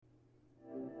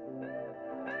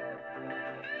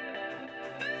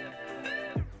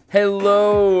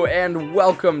Hello and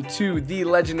welcome to the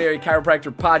Legendary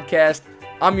Chiropractor Podcast.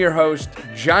 I'm your host,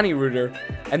 Johnny Reuter,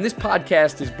 and this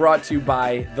podcast is brought to you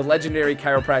by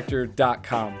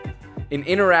thelegendarychiropractor.com, an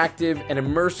interactive and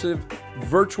immersive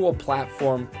virtual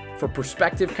platform for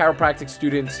prospective chiropractic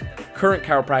students, current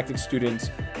chiropractic students,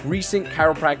 recent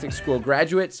chiropractic school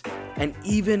graduates, and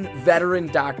even veteran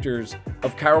doctors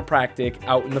of chiropractic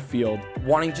out in the field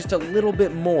wanting just a little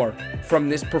bit more from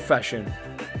this profession.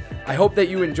 I hope that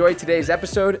you enjoyed today's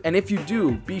episode, and if you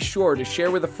do, be sure to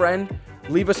share with a friend,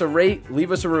 leave us a rate,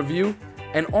 leave us a review,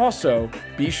 and also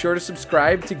be sure to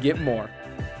subscribe to get more.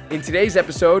 In today's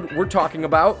episode, we're talking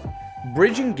about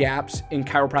bridging gaps in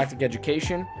chiropractic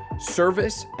education,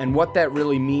 service and what that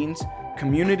really means,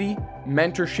 community,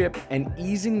 mentorship, and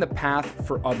easing the path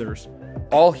for others.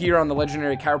 All here on the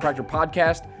Legendary Chiropractor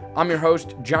Podcast. I'm your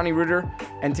host, Johnny Reuter,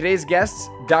 and today's guests,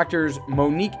 Doctors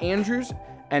Monique Andrews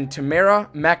and Tamara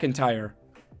McIntyre.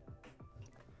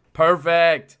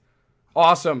 Perfect.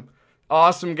 Awesome,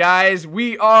 guys.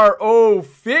 We are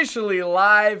officially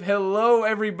live. Hello,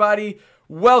 everybody.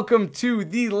 Welcome to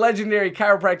the Legendary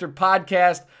Chiropractor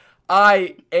Podcast.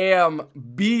 I am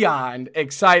beyond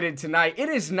excited tonight. It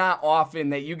is not often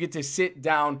that you get to sit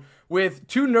down with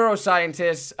two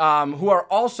neuroscientists who are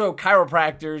also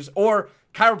chiropractors, or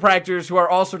chiropractors who are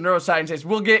also neuroscientists.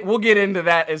 We'll get into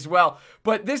that as well.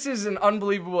 But this is an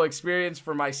unbelievable experience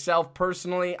for myself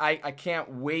personally. I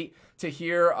can't wait to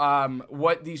hear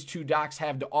what these two docs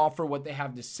have to offer, what they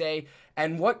have to say,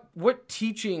 and what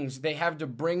teachings they have to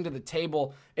bring to the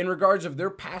table in regards of their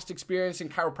past experience in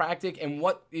chiropractic and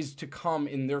what is to come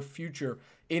in their future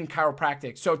in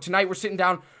chiropractic. So tonight we're sitting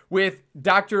down with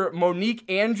Dr. Monique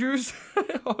Andrews.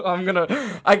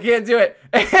 I can't do it.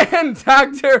 And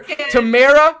Dr.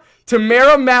 Tamara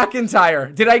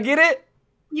McIntyre. Did I get it?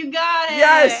 You got it.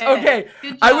 Yes. Okay.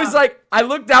 I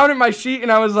looked down at my sheet and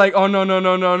I was like, oh, no.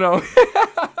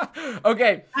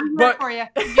 Okay. I'm here for you.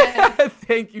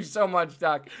 Thank you so much,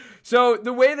 Doc. So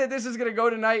the way that this is going to go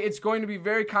tonight, it's going to be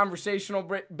very conversational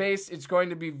based. It's going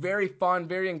to be very fun,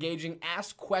 very engaging.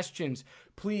 Ask questions,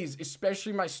 please,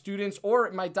 especially my students or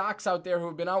my docs out there who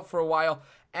have been out for a while.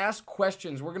 Ask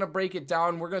questions. We're going to break it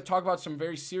down. We're going to talk about some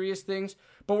very serious things,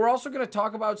 but we're also going to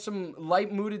talk about some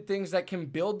light-mooded things that can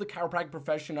build the chiropractic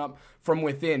profession up from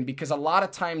within, because a lot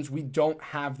of times we don't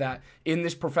have that in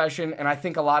this profession, and I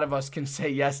think a lot of us can say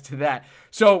yes to that.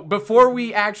 So before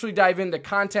we actually dive into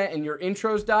content and your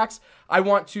intros, docs, I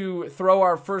want to throw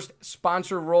our first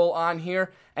sponsor role on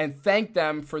here and thank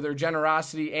them for their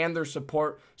generosity and their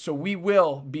support. So we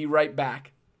will be right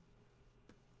back.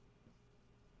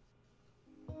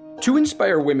 To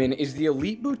Inspire Women is the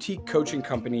elite boutique coaching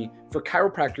company for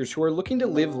chiropractors who are looking to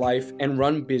live life and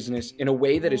run business in a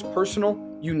way that is personal,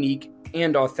 unique,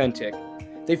 and authentic.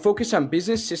 They focus on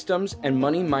business systems and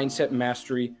money mindset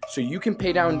mastery so you can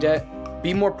pay down debt,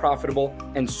 be more profitable,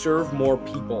 and serve more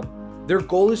people. Their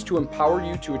goal is to empower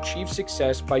you to achieve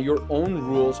success by your own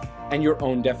rules and your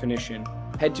own definition.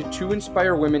 Head to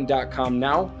toinspirewomen.com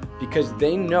now because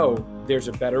they know there's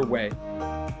a better way.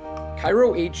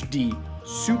 Chiro HD,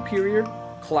 superior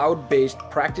cloud-based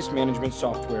practice management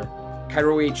software.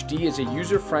 Chiro HD is a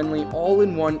user-friendly,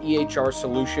 all-in-one EHR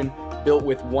solution built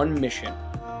with one mission: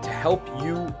 to help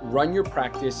you run your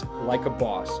practice like a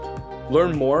boss.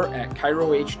 Learn more at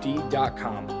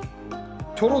chirohd.com.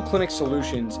 Total Clinic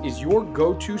Solutions is your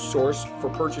go-to source for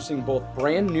purchasing both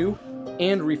brand new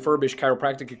and refurbished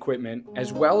chiropractic equipment,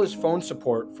 as well as phone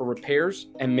support for repairs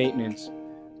and maintenance.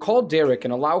 Call Derek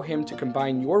and allow him to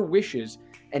combine your wishes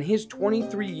and his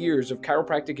 23 years of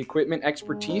chiropractic equipment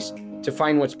expertise to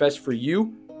find what's best for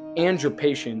you and your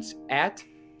patients at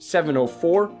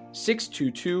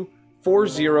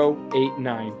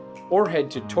 704-622-4089 or head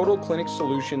to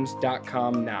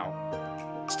totalclinicsolutions.com now.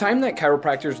 It's time that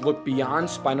chiropractors look beyond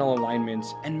spinal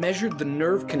alignments and measured the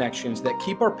nerve connections that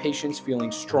keep our patients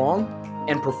feeling strong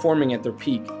and performing at their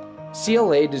peak.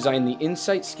 CLA designed the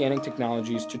Insight scanning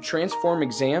technologies to transform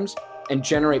exams and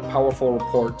generate powerful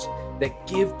reports that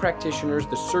give practitioners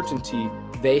the certainty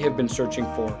they have been searching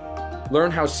for.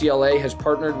 Learn how CLA has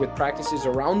partnered with practices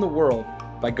around the world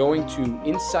by going to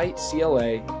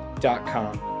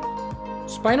insightcla.com.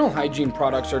 Spinal hygiene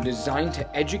products are designed to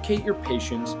educate your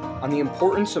patients on the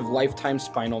importance of lifetime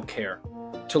spinal care.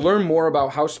 To learn more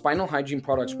about how spinal hygiene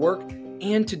products work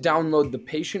and to download the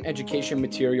patient education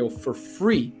material for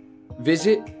free,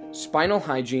 visit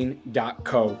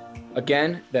spinalhygiene.co.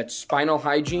 Again, that's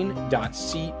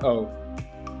spinalhygiene.co.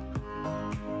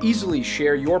 Easily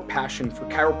share your passion for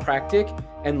chiropractic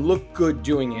and look good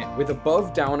doing it with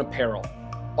Above Down Apparel,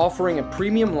 offering a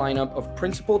premium lineup of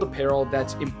principled apparel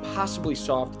that's impossibly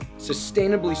soft,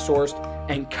 sustainably sourced,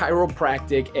 and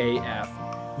Chiropractic AF.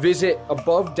 Visit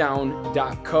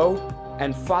abovedown.co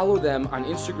and follow them on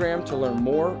Instagram to learn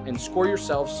more and score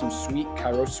yourself some sweet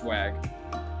Chiro swag.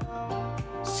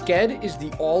 Sked is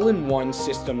the all-in-one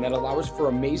system that allows for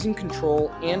amazing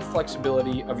control and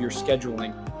flexibility of your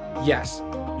scheduling. Yes,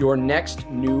 your next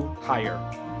new hire.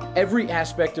 Every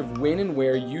aspect of when and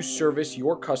where you service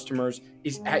your customers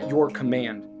is at your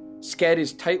command. Sked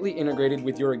is tightly integrated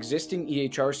with your existing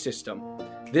EHR system.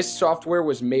 This software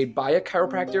was made by a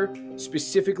chiropractor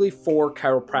specifically for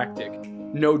chiropractic.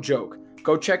 No joke.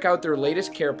 Go check out their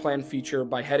latest care plan feature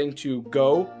by heading to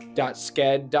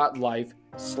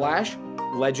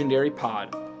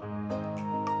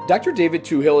go.sked.life/legendarypod. Dr. David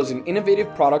Toohill is an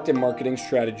innovative product and marketing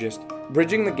strategist,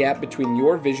 bridging the gap between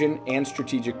your vision and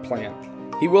strategic plan.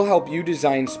 He will help you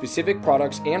design specific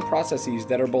products and processes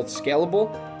that are both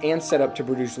scalable and set up to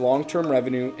produce long-term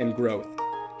revenue and growth.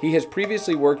 He has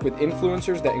previously worked with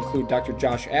influencers that include Dr.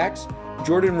 Josh Axe,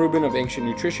 Jordan Rubin of Ancient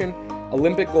Nutrition,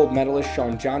 Olympic gold medalist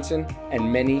Shawn Johnson,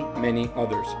 and many, many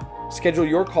others. Schedule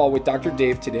your call with Dr.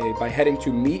 Dave today by heading to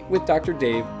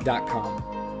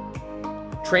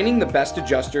meetwithdrdave.com. Training the best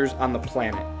adjusters on the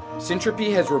planet,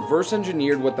 Syntropy has reverse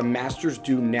engineered what the masters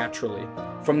do naturally.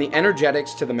 From the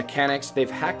energetics to the mechanics,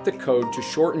 they've hacked the code to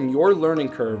shorten your learning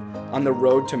curve on the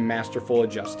road to masterful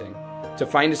adjusting. To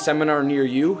find a seminar near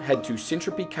you, head to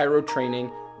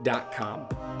syntropychirotraining.com.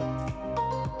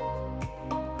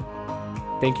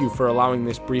 Thank you for allowing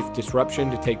this brief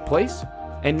disruption to take place.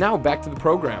 And now back to the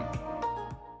program.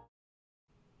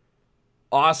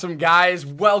 Awesome, guys.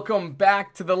 Welcome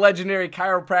back to the Legendary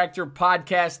Chiropractor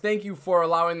Podcast. Thank you for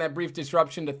allowing that brief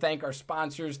disruption to thank our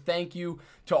sponsors. Thank you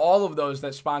to all of those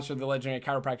that sponsor the Legendary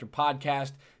Chiropractor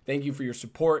Podcast. Thank you for your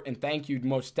support, and thank you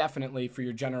most definitely for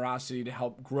your generosity to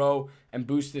help grow and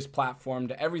boost this platform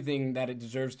to everything that it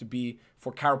deserves to be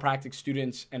for chiropractic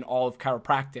students and all of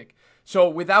chiropractic. So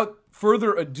without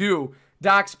further ado,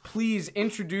 docs, please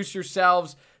introduce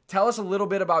yourselves. Tell us a little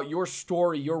bit about your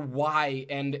story, your why,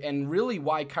 and really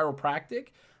why chiropractic.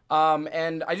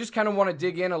 And I just kind of want to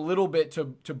dig in a little bit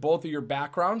to both of your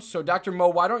backgrounds. So Dr. Mo,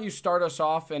 why don't you start us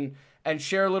off and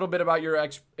share a little bit about your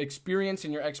experience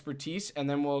and your expertise, and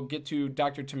then we'll get to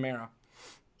Dr. Tamara.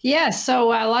 Yeah, so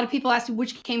a lot of people ask me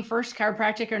which came first,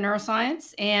 chiropractic or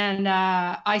neuroscience. And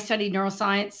I studied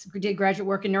neuroscience, did graduate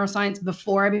work in neuroscience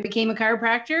before I became a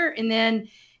chiropractor. And then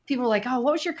people were like, oh,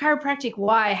 what was your chiropractic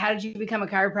why? How did you become a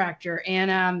chiropractor?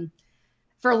 And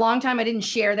for a long time, I didn't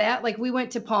share that. Like we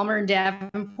went to Palmer and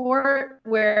Davenport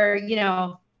where,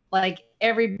 like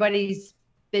everybody's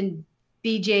been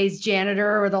BJ's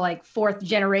janitor or the like fourth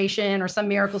generation or some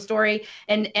miracle story.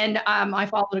 And I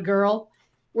followed a girl.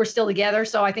 We're still together.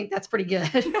 So I think that's pretty good.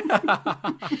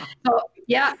 So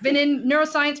yeah, been in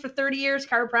neuroscience for 30 years,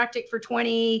 chiropractic for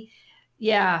 20.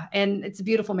 Yeah. And it's a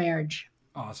beautiful marriage.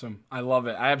 Awesome. I love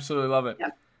it. I absolutely love it.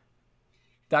 Yeah.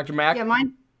 Dr. Mack?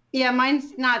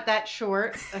 Mine's not that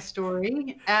short a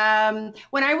story.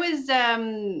 When I was,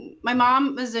 my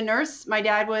mom was a nurse. My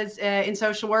dad was in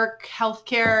social work.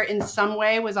 Healthcare in some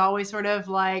way was always sort of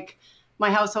like my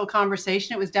household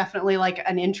conversation. It was definitely like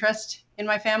an interest in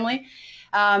my family.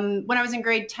 When I was in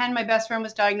grade 10, my best friend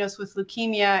was diagnosed with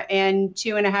leukemia. And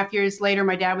 2.5 years later,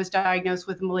 my dad was diagnosed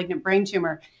with a malignant brain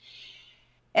tumor.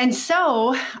 And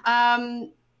so that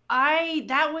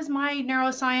was my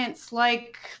neuroscience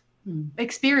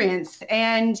experience.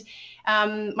 And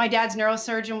my dad's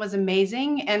neurosurgeon was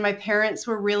amazing. And my parents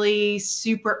were really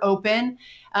super open.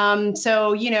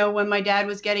 So, when my dad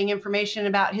was getting information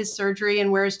about his surgery and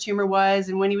where his tumor was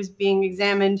and when he was being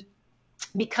examined,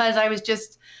 because I was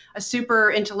just a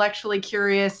super intellectually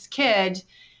curious kid,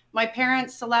 my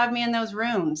parents allowed me in those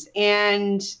rooms.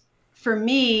 And for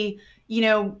me,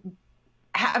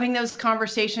 having those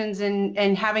conversations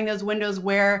and having those windows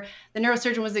where the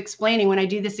neurosurgeon was explaining, when I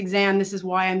do this exam, this is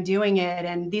why I'm doing it.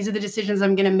 And these are the decisions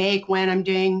I'm going to make when I'm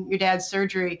doing your dad's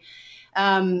surgery.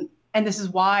 And this is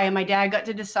why. And my dad got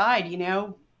to decide,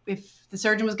 if the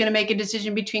surgeon was going to make a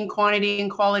decision between quantity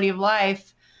and quality of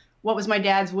life, what was my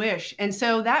dad's wish? And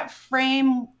so that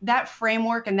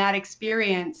framework and that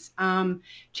experience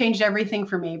changed everything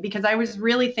for me, because I was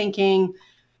really thinking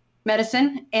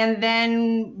medicine. And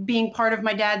then being part of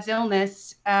my dad's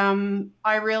illness,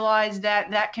 I realized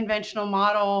that conventional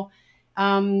model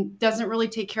doesn't really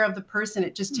take care of the person.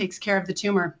 It just takes care of the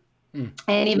tumor.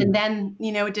 And even then,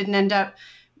 it didn't end up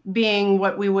being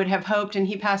what we would have hoped. And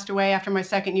he passed away after my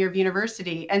second year of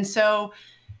university. And so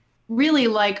really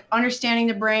like understanding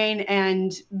the brain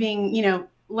and being,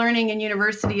 learning in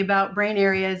university about brain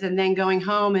areas and then going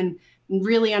home and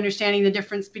really understanding the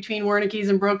difference between Wernicke's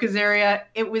and Broca's area,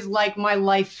 it was like my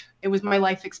life. It was my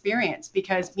life experience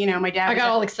because, my dad. I got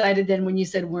all excited then when you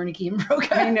said Wernicke and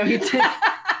Broca. I know you did.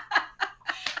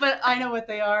 But I know what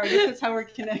they are. This is how we're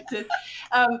connected.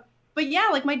 But yeah,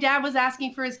 like my dad was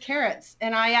asking for his carrots,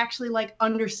 and I actually like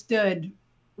understood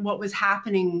what was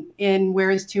happening in where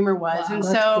his tumor was. Wow, and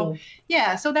that's so, cool.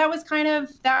 yeah, so that was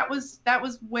that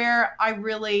was where I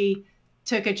really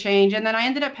took a change. And then I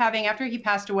ended up having, after he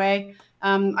passed away,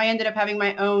 I ended up having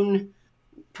my own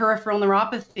peripheral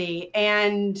neuropathy,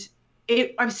 and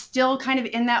I was still kind of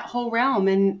in that whole realm,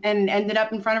 and ended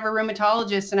up in front of a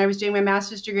rheumatologist, and I was doing my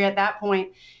master's degree at that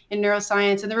point in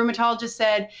neuroscience. And the rheumatologist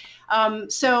said,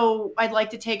 so I'd like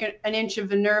to take an inch of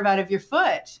the nerve out of your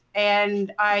foot.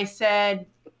 And I said,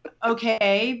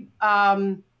 okay,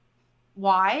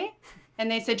 why?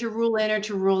 And they said to rule in or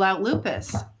to rule out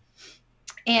lupus.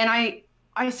 And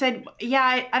I said,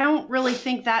 yeah, I don't really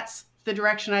think that's the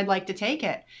direction I'd like to take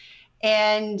it.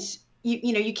 And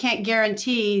you can't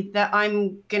guarantee that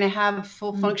I'm going to have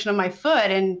full function of my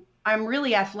foot, and I'm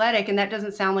really athletic, and that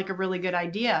doesn't sound like a really good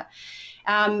idea.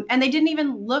 And they didn't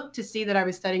even look to see that I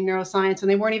was studying neuroscience, and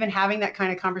they weren't even having that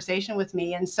kind of conversation with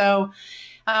me. And so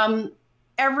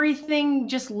everything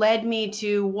just led me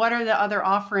to what are the other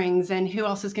offerings and who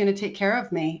else is going to take care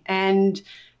of me. And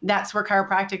that's where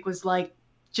chiropractic was like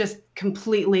just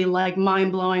completely like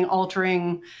mind-blowing,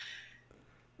 altering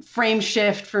frame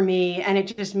shift for me. And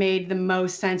it just made the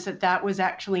most sense that was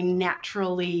actually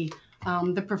naturally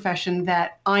the profession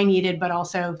that I needed, but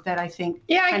also that I think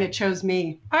kind of chose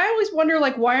me. I always wonder,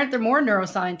 like, why aren't there more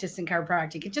neuroscientists in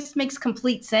chiropractic? It just makes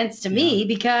complete sense to me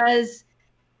because,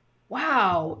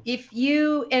 wow,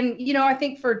 I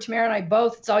think for Tamara and I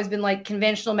both, it's always been like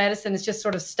conventional medicine is just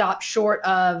sort of stopped short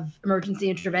of emergency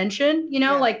intervention.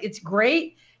 Like it's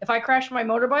great. If I crash my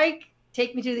motorbike,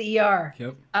 take me to the ER.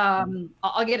 Yep.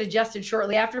 I'll get adjusted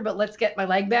shortly after, but let's get my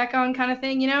leg back on kind of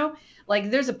thing, Like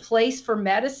there's a place for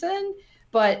medicine,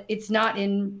 but it's not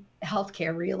in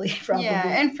healthcare really, probably.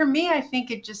 Yeah, and for me, I think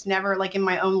it just never, like in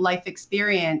my own life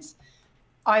experience,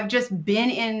 I've just been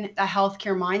in a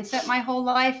healthcare mindset my whole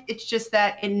life. It's just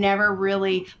that it never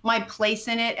really, my place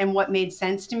in it and what made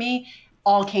sense to me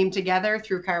all came together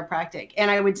through chiropractic.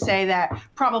 And I would say that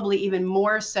probably even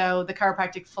more so the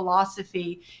chiropractic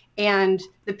philosophy and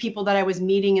the people that I was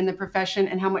meeting in the profession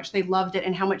and how much they loved it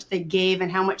and how much they gave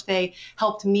and how much they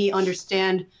helped me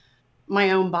understand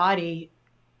my own body.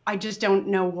 I just don't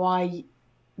know why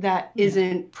that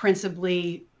isn't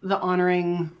principally the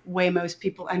honoring way most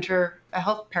people enter a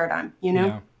health paradigm,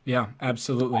 Yeah,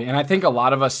 absolutely. And I think a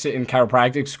lot of us sit in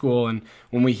chiropractic school, and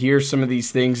when we hear some of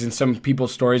these things and some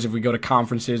people's stories, if we go to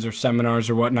conferences or seminars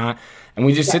or whatnot, and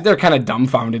we just sit there kind of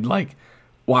dumbfounded, like,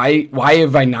 why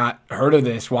have I not heard of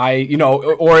this? Why,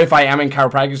 or if I am in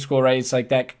chiropractic school, right, it's like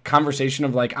that conversation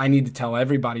of like, I need to tell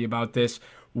everybody about this.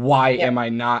 Why am I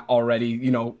not already,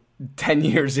 10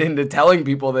 years into telling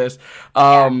people this?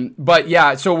 But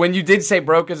yeah, so when you did say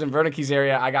Broca's and Wernicke's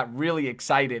area, I got really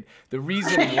excited. The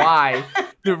reason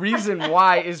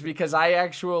why is because I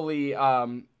actually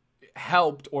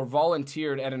helped or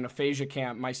volunteered at an aphasia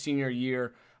camp my senior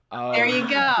year. There you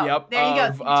go. Yep. There you go.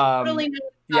 You totally know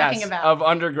what I'm talking about. Of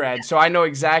undergrad. So I know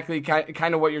exactly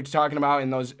kind of what you're talking about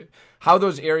and how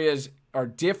those areas are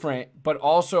different, but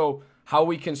also how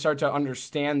we can start to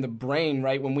understand the brain,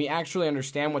 right? When we actually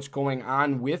understand what's going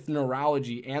on with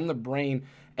neurology and the brain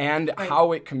and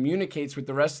how it communicates with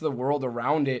the rest of the world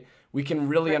around it, we can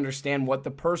really understand what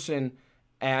the person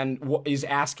is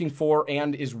asking for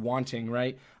and is wanting,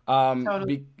 right?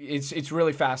 Totally. It's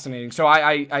really fascinating. So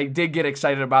I did get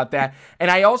excited about that. And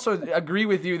I also agree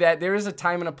with you that there is a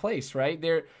time and a place, right?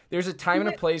 There's a time and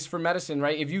a place for medicine,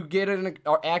 right? If you get in an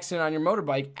accident on your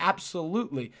motorbike,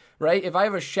 absolutely, right? If I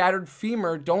have a shattered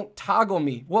femur, don't toggle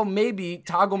me. Well, maybe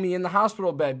toggle me in the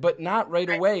hospital bed, but not right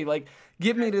away. Like,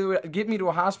 get me to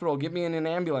a hospital, get me in an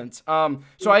ambulance.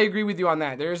 So I agree with you on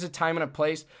that. There is a time and a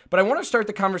place. But I want to start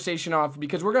the conversation off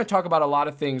because we're going to talk about a lot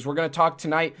of things. We're going to talk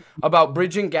tonight about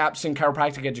bridging gaps in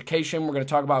chiropractic education. We're going to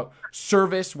talk about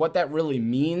service, what that really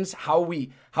means, how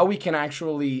we can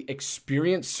actually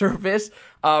experience service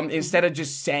instead of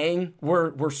just saying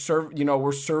we're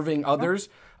serving others.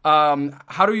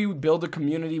 How do you build a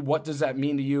community? What does that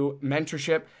mean to you?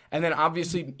 Mentorship, and then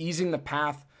obviously easing the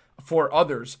path for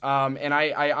others. And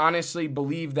I honestly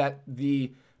believe that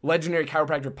the Legendary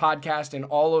Chiropractor podcast and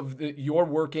all of your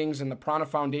workings and the Prana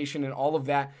Foundation and all of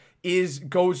that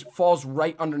falls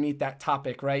right underneath that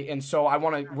topic, right? And so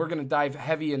we're going to dive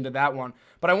heavy into that one.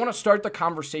 But I want to start the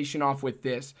conversation off with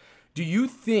this. do you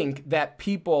think that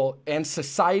people and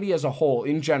society as a whole,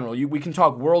 in general, we can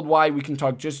talk worldwide, we can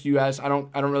talk just U.S. I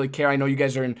don't really care. I know you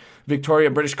guys are in Victoria,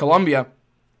 British Columbia,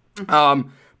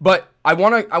 but I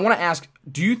want to ask: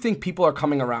 do you think people are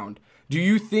coming around? Do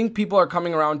you think people are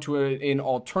coming around to an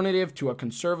alternative, to a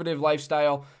conservative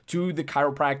lifestyle, to the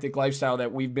chiropractic lifestyle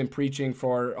that we've been preaching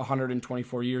for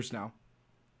 124 years now?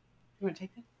 You want to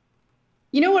take that?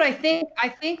 You know what I think? I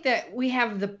think that we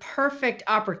have the perfect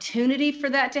opportunity for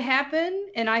that to happen.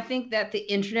 And I think that the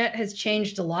internet has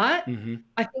changed a lot. Mm-hmm.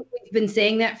 I think we've been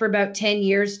saying that for about 10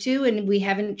 years too, and we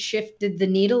haven't shifted the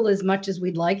needle as much as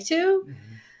we'd like to. Mm-hmm.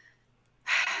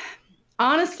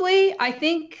 Honestly, I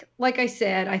think, like I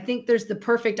said, I think there's the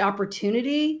perfect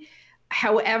opportunity.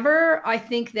 However, I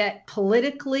think that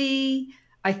politically,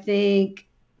 I think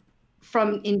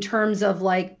in terms of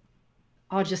like,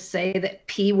 I'll just say that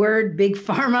P word, big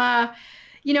pharma,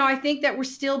 I think that we're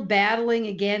still battling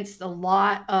against a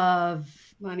lot of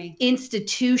Money,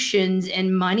 institutions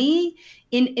and money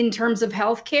in terms of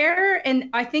healthcare. And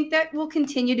I think that will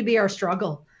continue to be our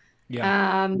struggle.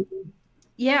 Yeah.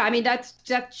 Yeah, I mean, that's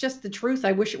just the truth.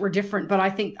 I wish it were different, but I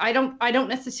don't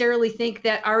necessarily think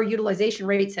that our utilization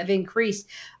rates have increased.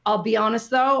 I'll be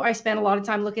honest though, I spend a lot of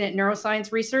time looking at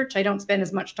neuroscience research. I don't spend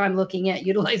as much time looking at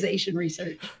utilization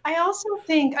research. I also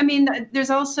think, there's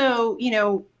also,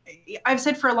 I've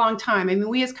said for a long time,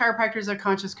 we as chiropractors are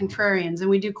conscious contrarians and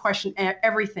we do question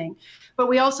everything, but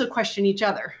we also question each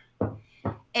other.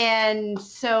 And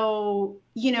so,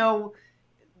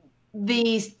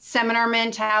 the seminar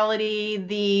mentality,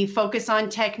 the focus on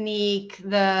technique,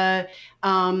 we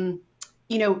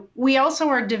also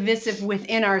are divisive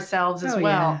within ourselves as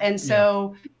well. Yeah. And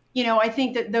so, I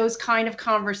think that those kind of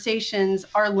conversations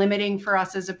are limiting for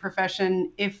us as a profession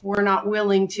if we're not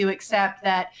willing to accept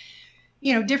that,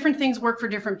 different things work for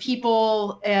different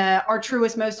people. Our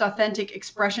truest, most authentic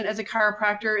expression as a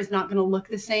chiropractor is not going to look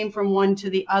the same from one to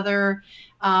the other.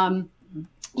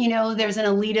 There's an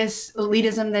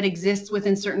elitism that exists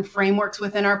within certain frameworks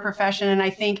within our profession. And I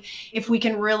think if we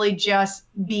can really just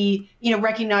be,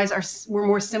 recognize we're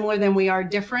more similar than we are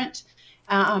different,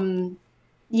 then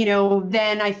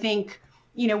I think,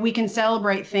 we can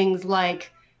celebrate things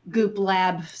like Goop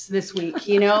Labs this week,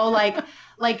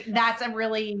 like that's a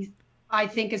really, I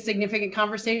think, a significant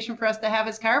conversation for us to have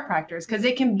as chiropractors, because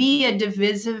it can be a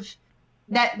divisive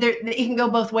it can go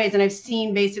both ways. And I've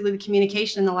seen basically the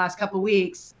communication in the last couple of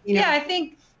weeks. Yeah, I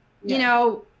think,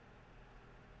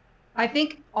 I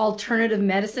think alternative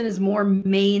medicine is more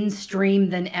mainstream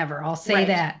than ever. I'll say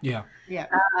that. Yeah. Yeah.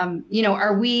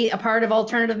 Are we a part of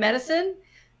alternative medicine?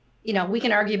 We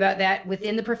can argue about that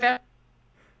within the profession,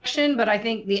 but I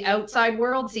think the outside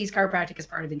world sees chiropractic as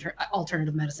part of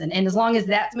alternative medicine. And as long as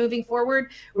that's moving forward,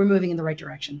 we're moving in the right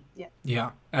direction. Yeah. Yeah,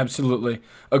 absolutely.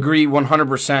 Agree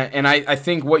 100%. And I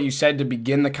think what you said to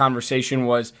begin the conversation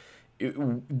was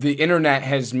the internet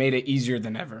has made it easier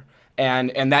than ever.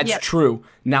 And that's true.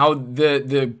 Now,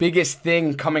 the biggest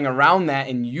thing coming around that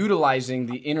and utilizing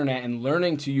the internet and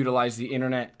learning to utilize the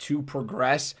internet to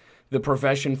progress the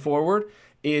profession forward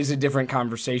is a different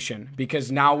conversation,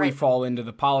 because now we fall into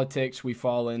the politics, we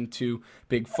fall into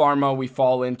big pharma, we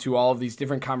fall into all of these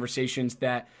different conversations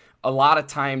that a lot of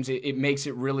times it makes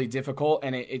it really difficult,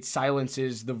 and it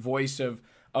silences the voice of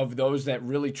those that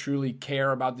really truly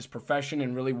care about this profession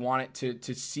and really want it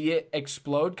to see it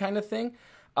explode, kind of thing.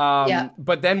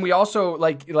 But then we also,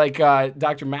 like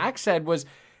Dr. Mack said, was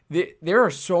there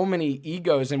are so many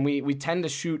egos, and we tend to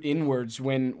shoot inwards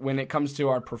when it comes to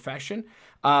our profession.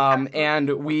 And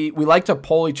we like to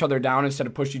pull each other down instead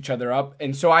of push each other up.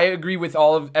 And so I agree with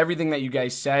everything that you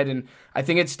guys said. And I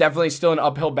think it's definitely still an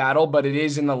uphill battle, but it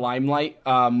is in the limelight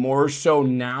more so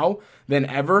now than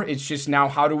ever. It's just now,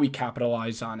 how do we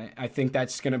capitalize on it? I think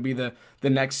that's going to be the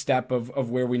next step of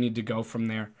where we need to go from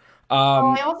there.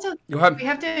 I also we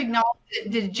have to acknowledge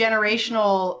the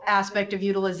generational aspect of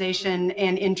utilization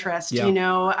and interest. Yeah.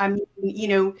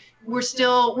 We're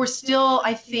still,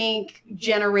 I think,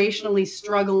 generationally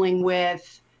struggling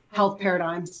with health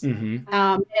paradigms. Mm-hmm.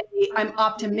 And I'm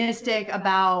optimistic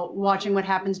about watching what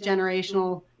happens from a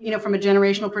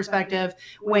generational perspective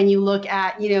when you look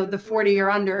at, the 40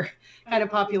 or under kind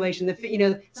of population,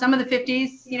 some of the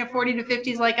 50s, 40 to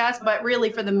 50s like us, but really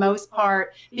for the most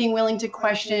part, being willing to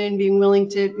question, being willing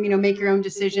to, make your own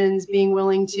decisions, being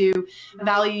willing to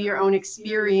value your own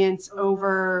experience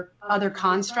over other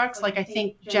constructs. Like, I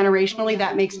think generationally,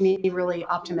 that makes me really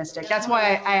optimistic. That's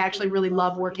why I actually really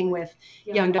love working with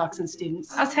young docs and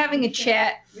students. I was having a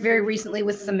chat very recently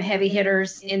with some heavy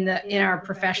hitters in our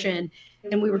profession,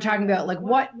 and we were talking about like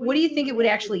what do you think it would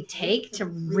actually take to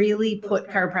really put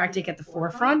chiropractic at the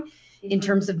forefront in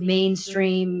terms of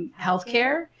mainstream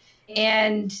healthcare?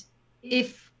 And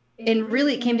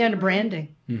really it came down to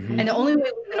branding. Mm-hmm. And the only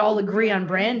way we could all agree on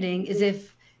branding is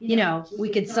if, we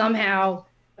could somehow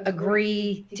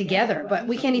agree together, but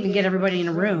we can't even get everybody in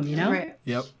a room, Right.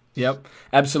 Yep.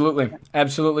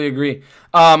 Absolutely agree.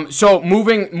 So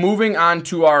moving on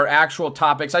to our actual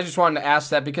topics, I just wanted to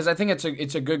ask that because I think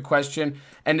it's a good question,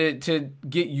 and to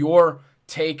get your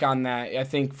take on that, I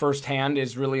think firsthand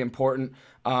is really important.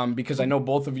 Because I know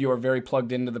both of you are very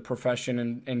plugged into the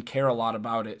profession and care a lot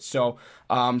about it. So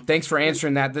thanks for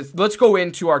answering that. Let's go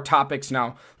into our topics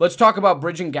now. Let's talk about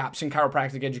bridging gaps in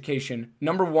chiropractic education.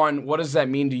 Number one, what does that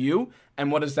mean to you?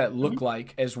 And what does that look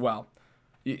like as well?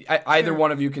 Either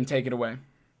one of you can take it away.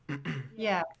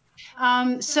 Yeah.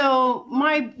 So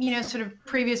my, sort of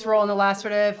previous role in the last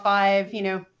sort of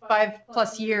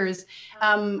 5+ years,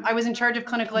 I was in charge of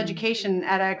clinical education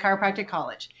at a chiropractic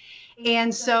college.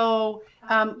 And so,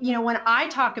 when I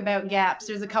talk about gaps,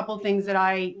 there's a couple things that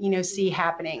I, see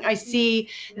happening. I see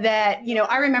that,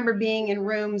 I remember being in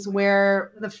rooms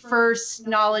where the first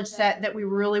knowledge set that we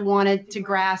really wanted to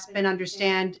grasp and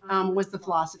understand was the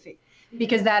philosophy,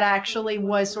 because that actually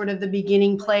was sort of the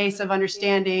beginning place of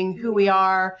understanding who we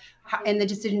are and the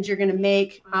decisions you're going to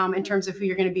make in terms of who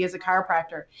you're going to be as a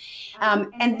chiropractor.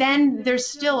 And then there's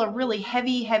still a really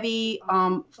heavy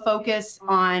focus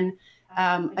on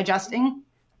adjusting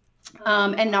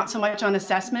and not so much on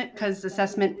assessment, because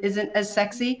assessment isn't as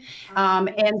sexy.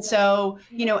 And so,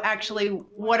 actually,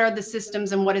 what are the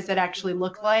systems and what does it actually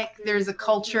look like? There's a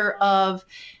culture of,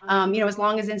 as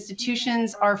long as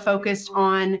institutions are focused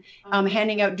on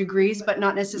handing out degrees, but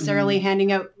not necessarily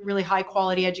handing out really high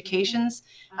quality educations.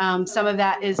 Some of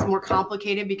that is more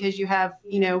complicated because you have,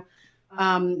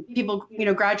 people,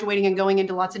 graduating and going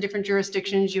into lots of different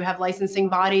jurisdictions. You have licensing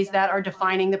bodies that are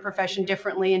defining the profession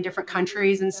differently in different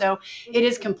countries. And so it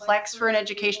is complex for an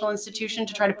educational institution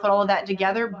to try to put all of that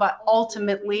together, but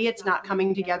ultimately it's not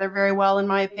coming together very well, in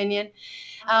my opinion.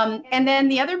 And then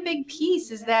the other big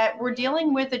piece is that we're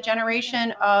dealing with a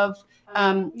generation of,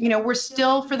 we're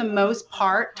still, for the most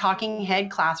part, talking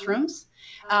head classrooms.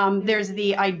 There's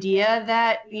the idea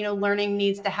that, learning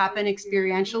needs to happen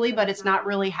experientially, but it's not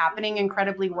really happening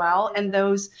incredibly well. And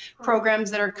those programs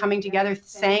that are coming together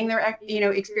saying they're,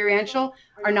 experiential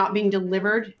are not being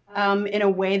delivered in a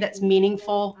way that's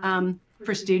meaningful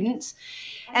for students.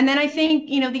 And then I think,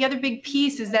 the other big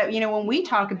piece is that, when we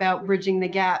talk about bridging the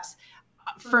gaps,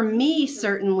 for me,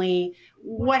 certainly,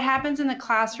 what happens in the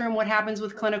classroom, what happens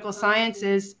with clinical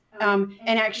sciences, and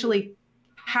actually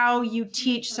how you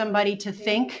teach somebody to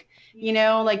think,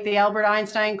 like the Albert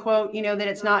Einstein quote, that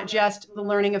it's not just the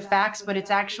learning of facts, but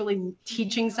it's actually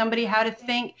teaching somebody how to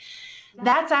think.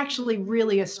 That's actually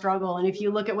really a struggle. And if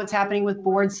you look at what's happening with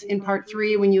boards in part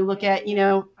 3, when you look at,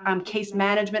 case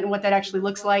management and what that actually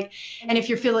looks like, and if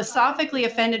you're philosophically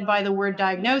offended by the word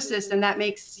diagnosis, then that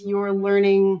makes your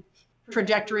learning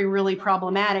trajectory really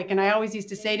problematic. And I always used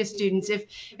to say to students, if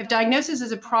diagnosis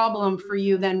is a problem for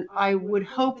you, then I would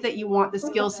hope that you want the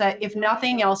skill set, if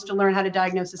nothing else, to learn how to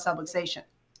diagnose a subluxation.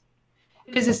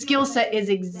 Because the skill set is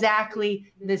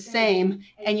exactly the same,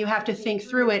 and you have to think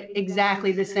through it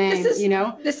exactly the same,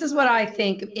 This is what I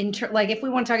think, if we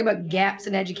want to talk about gaps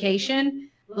in education,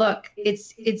 look,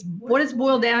 it's what it's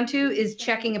boiled down to is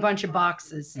checking a bunch of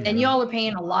boxes. And y'all are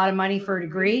paying a lot of money for a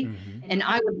degree. And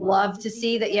I would love to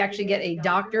see that you actually get a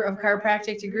doctor of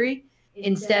chiropractic degree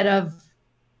instead of,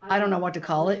 I don't know what to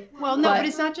call it. Well, no, but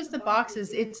it's not just the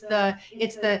boxes. It's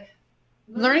the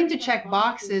learning to check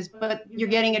boxes, but you're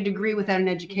getting a degree without an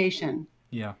education.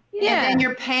 Yeah. And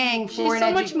you're paying for She's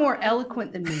so much more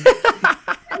eloquent than me.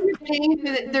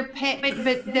 They're paying,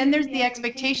 but then there's the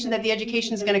expectation that the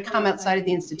education is going to come outside of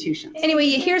the institution. Anyway,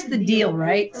 here's the deal,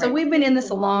 right? So we've been in this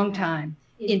a long time.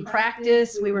 In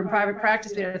practice, we were in private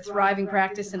practice. We had a thriving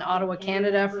practice in Ottawa,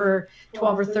 Canada for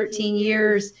 12 or 13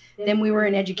 years. Then we were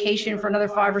in education for another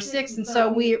 5 or 6. And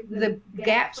so the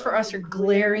gaps for us are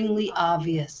glaringly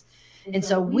obvious. And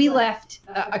so we left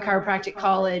a chiropractic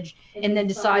college and then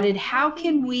decided, how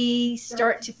can we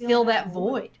start to fill that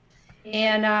void?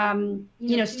 And,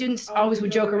 students always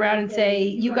would joke around and say,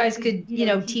 you guys could,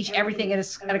 teach everything at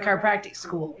a chiropractic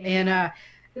school. And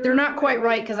they're not quite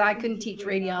right, because I couldn't teach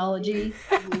radiology.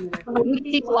 We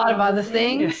teach a lot of other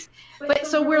things. But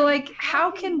so we're like,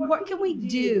 what can we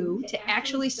do to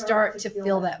actually start to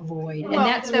fill that void? And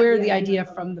that's where the idea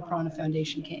from the Prana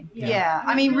Foundation came. Yeah.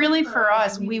 I mean, really for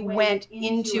us, we went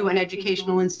into an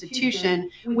educational institution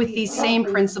with these same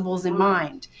principles in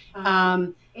mind.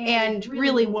 And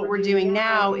really what we're doing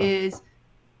now is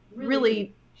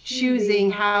really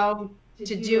choosing how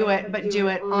to do it, but do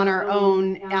it on our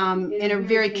own in a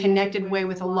very connected way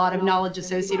with a lot of knowledge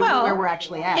associated with where we're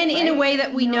actually at. And in a way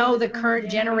that we know the current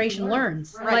generation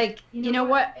learns. Right. Like, you know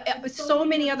what? So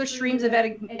many other streams of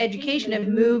education have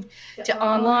moved to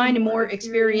online and more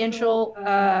experiential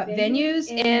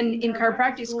venues. And in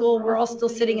chiropractic school, we're all still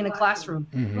sitting in a classroom.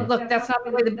 Mm-hmm. Look, that's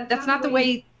not the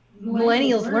way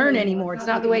millennials learn anymore. It's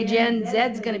not the way Gen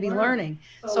Z's going to be learning.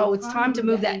 So it's time to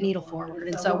move that needle forward.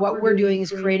 And so what we're doing is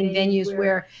creating venues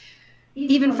where,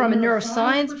 even from a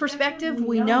neuroscience perspective,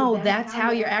 we know that's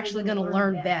how you're actually going to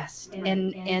learn best.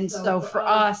 And so for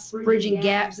us, bridging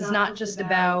gaps is not just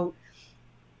about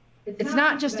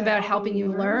helping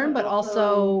you learn, but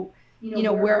also, you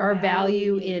know, where our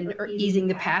value in easing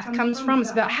the path comes from. It's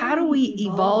about how do we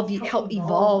help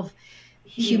evolve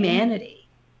humanity.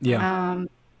 Yeah.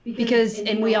 Because,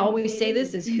 and we always say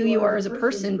this, is who you are as a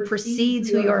person precedes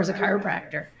who you are as a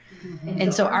chiropractor.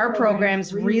 And so our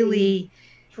programs really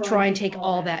try and take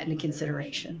all that into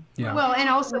consideration. Yeah. Well, and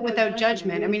also without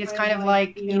judgment. I mean, it's kind of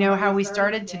like, you know, how we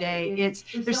started today.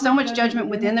 There's so much judgment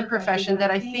within the profession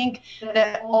that I think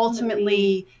that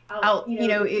ultimately, you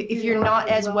know, if you're not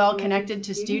as well connected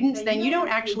to students, then you don't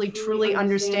actually truly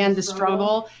understand the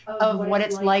struggle of what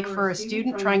it's like for a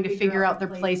student trying to figure out their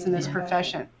place in this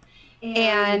profession.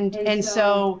 And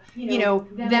so, you know,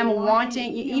 them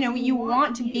wanting, you know, you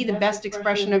want to be the best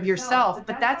expression of yourself,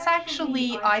 but that's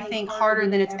actually, I think, harder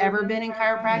than it's ever been in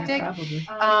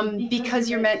chiropractic, because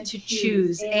you're meant to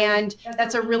choose. And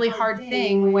that's a really hard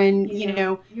thing when, you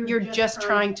know, you're just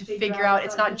trying to figure out,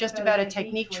 it's not just about a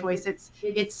technique choice.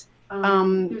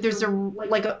 There's a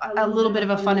little bit of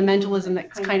a fundamentalism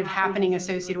that's kind of happening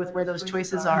associated with where those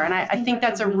choices are. And I think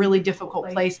that's a really difficult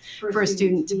place for a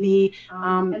student to be.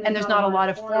 And there's not a lot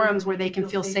of forums where they can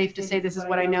feel safe to say, this is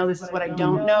what I know, this is what I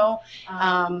don't know.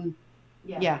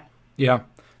 Yeah,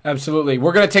 absolutely.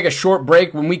 We're going to take a short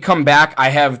break. When we come back, I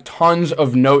have tons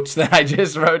of notes that I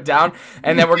just wrote down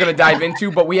and that we're going to dive into,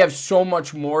 but we have so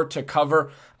much more to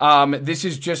cover. This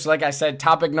is just, like I said,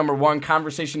 topic number one,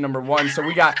 conversation number one. So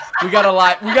we got a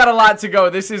lot to go.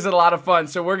 This is a lot of fun.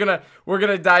 So we're gonna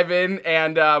dive in,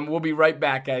 and we'll be right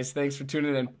back, guys. Thanks for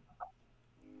tuning in.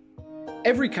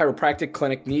 Every chiropractic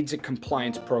clinic needs a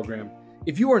compliance program.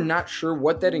 If you are not sure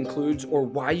what that includes or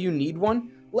why you need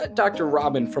one, let Dr.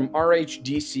 Robin from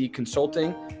RHDC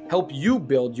Consulting help you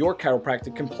build your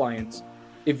chiropractic compliance.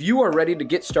 If you are ready to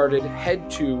get started, head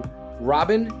to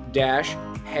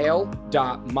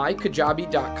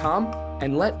robin-hale.mykajabi.com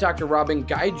and let Dr. Robin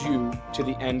guide you to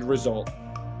the end result.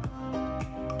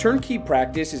 Turnkey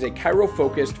Practice is a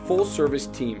chiro-focused full-service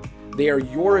team. They are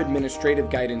your administrative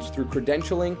guidance through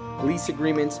credentialing, lease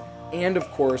agreements, and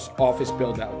of course, office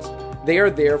build-outs. They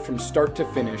are there from start to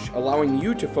finish, allowing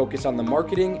you to focus on the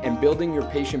marketing and building your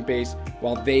patient base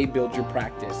while they build your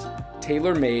practice.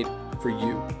 Tailor-made for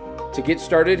you. To get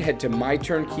started, head to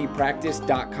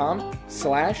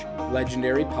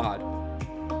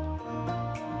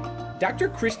myturnkeypractice.com/legendarypod. Dr.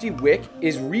 Christy Wick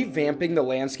is revamping the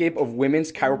landscape of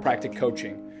women's chiropractic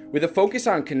coaching. With a focus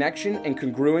on connection and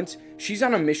congruence, she's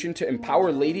on a mission to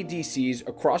empower lady DCs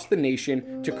across the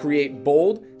nation to create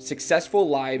bold, successful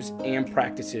lives and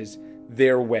practices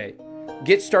their way.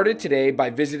 Get started today by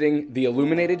visiting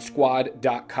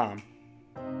theilluminatedsquad.com.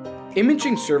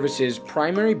 Imaging Services'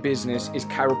 primary business is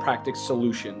chiropractic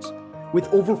solutions.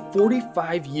 With over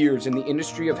 45 years in the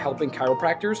industry of helping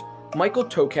chiropractors, Michael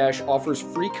Tokash offers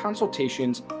free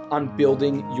consultations on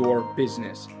building your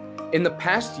business. In the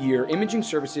past year, Imaging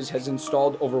Services has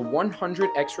installed over 100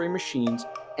 X-ray machines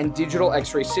and digital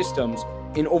X-ray systems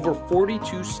in over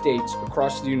 42 states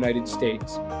across the United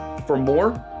States. For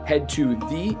more, head to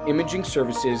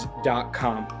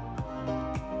theimagingservices.com.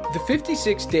 The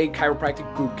 56-day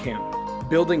chiropractic boot camp,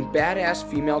 building badass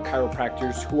female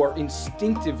chiropractors who are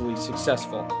instinctively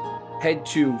successful. Head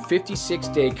to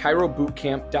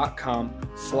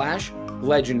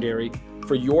 56daychirobootcamp.com/legendary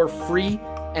for your free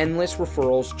endless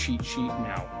referrals cheat sheet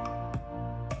now.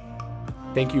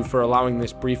 Thank you for allowing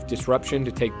this brief disruption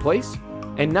to take place.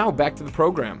 And now back to the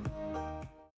program.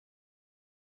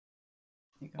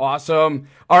 Awesome.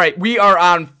 All right, we are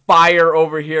on fire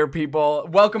over here, people.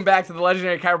 Welcome back to the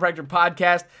Legendary Chiropractor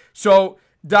Podcast. So,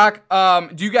 Doc,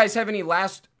 do you guys have any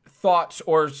last thoughts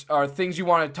or things you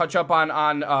want to touch up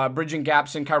on bridging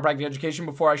gaps in chiropractic education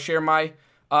before I share my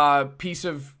piece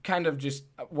of kind of just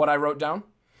what I wrote down?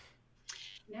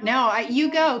 No,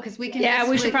 you go, because we can. Yeah,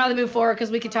 we should probably move forward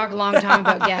because we could talk a long time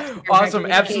about gaps. Awesome,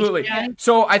 absolutely.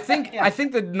 So I think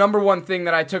the number one thing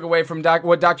that I took away from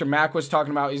what Dr. Mack was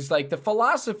talking about is like the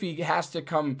philosophy has to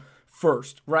come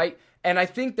first, right? And I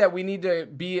think that we need to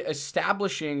be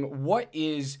establishing what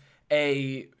is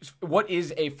a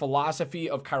philosophy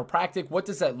of chiropractic? What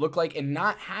does that look like? And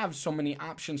not have so many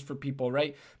options for people,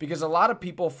 right? Because a lot of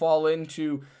people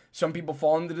some people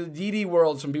fall into the DD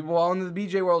world, some people fall into the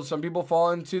BJ world, some people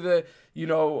fall into the,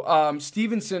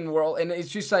 Stevenson world, and it's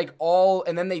just like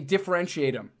and then they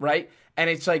differentiate them, right? And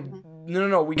it's like,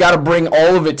 no, we got to bring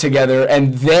all of it together,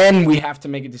 and then we have to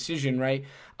make a decision, right?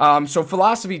 So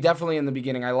philosophy definitely in the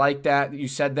beginning. I like that you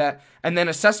said that. And then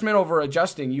assessment over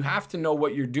adjusting. You have to know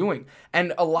what you're doing.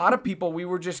 And a lot of people, we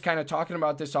were just kind of talking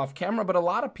about this off camera, but a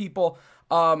lot of people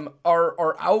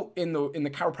are out in the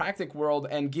chiropractic world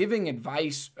and giving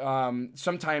advice,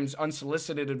 sometimes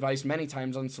unsolicited advice, many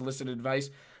times unsolicited advice,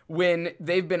 when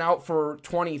they've been out for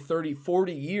 20, 30,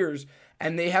 40 years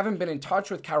and they haven't been in touch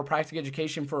with chiropractic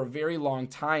education for a very long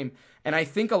time. And I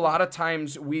think a lot of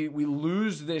times we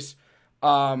lose this.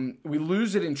 We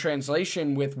lose it in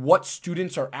translation with what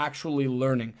students are actually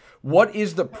learning. What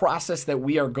is the process that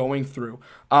we are going through?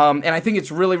 And I think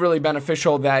it's really, really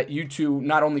beneficial that you two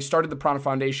not only started the Prana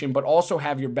Foundation, but also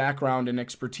have your background and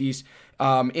expertise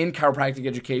in chiropractic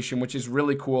education, which is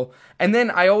really cool. And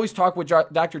then I always talk with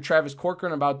Dr. Travis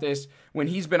Corcoran about this when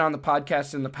he's been on the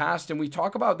podcast in the past, and we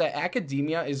talk about that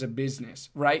academia is a business,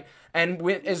 right? And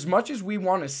as much as we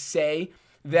want to say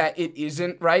that it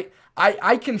isn't, right?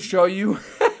 I can show you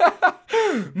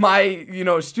my,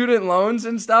 student loans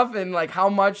and stuff and like how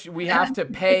much we have to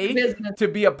pay to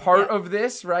be a part of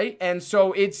this, right? And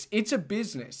so it's a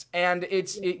business, and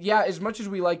as much as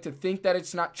we like to think that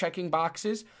it's not checking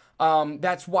boxes,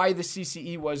 that's why the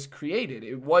CCE was created.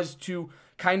 It was to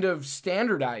kind of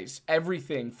standardize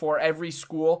everything for every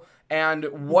school.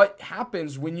 And what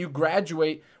happens when you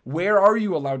graduate? Where are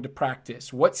you allowed to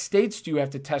practice? What states do you have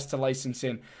to test to license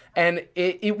in? And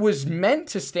it was meant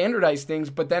to standardize things,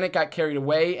 but then it got carried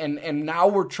away, and now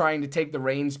we're trying to take the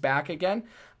reins back again.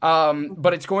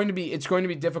 But it's going to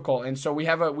be difficult, and so we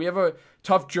have a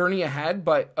tough journey ahead.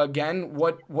 But again,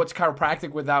 what's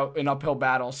chiropractic without an uphill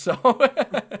battle? So,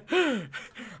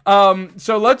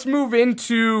 so let's move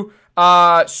into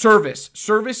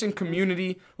service and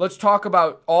community. Let's talk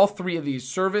about all three of these: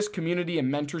 service, community, and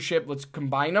mentorship. Let's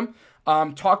combine them.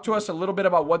 Talk to us a little bit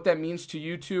about what that means to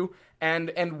you two,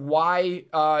 and why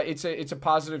it's a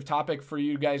positive topic for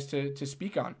you guys to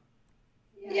speak on.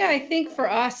 Yeah, I think for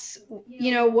us,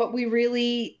 what we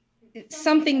really,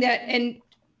 something that, and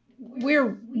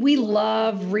we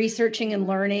love researching and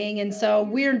learning. And so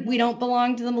we don't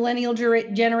belong to the millennial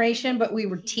generation, but we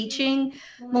were teaching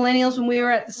millennials when we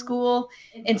were at the school.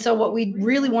 And so what we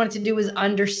really wanted to do was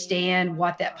understand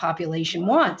what that population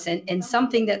wants. And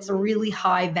something that's a really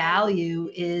high value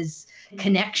is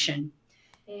connection.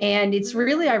 And it's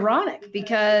really ironic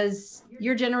because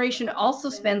your generation also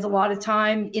spends a lot of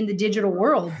time in the digital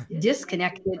world,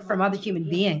 disconnected from other human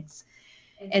beings.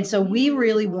 And so we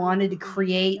really wanted to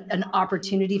create an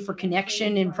opportunity for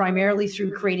connection, and primarily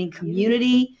through creating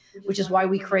community, which is why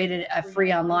we created a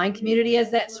free online community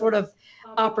as that sort of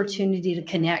opportunity to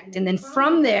connect. And then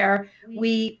from there,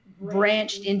 we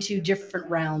branched into different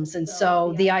realms. And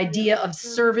so the idea of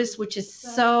service, which is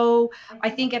so,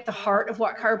 I think, at the heart of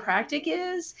what chiropractic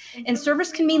is. And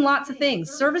service can mean lots of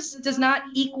things. Service does not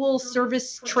equal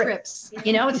service trips.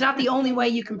 It's not the only way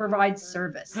you can provide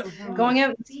service. Going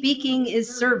out and speaking is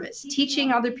service.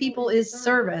 Teaching other people is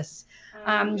service.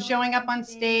 Showing up on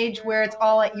stage where it's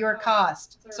all at your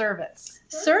cost, service.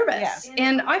 Yeah.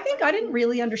 And I think I didn't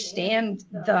really understand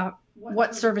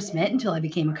what service meant until I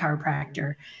became a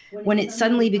chiropractor, when it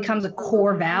suddenly becomes a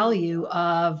core value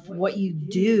of what you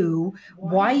do,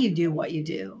 why you do what you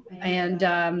do.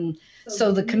 And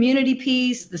so the community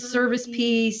piece, the service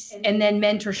piece, and then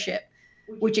mentorship,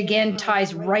 which again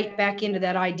ties right back into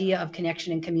that idea of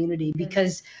connection and community,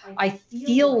 because I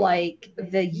feel like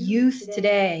the youth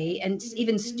today and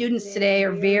even students today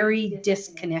are very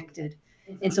disconnected.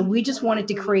 And so we just wanted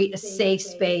to create a safe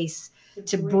space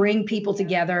to bring people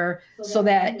together so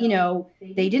that,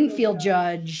 they didn't feel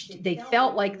judged. They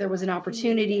felt like there was an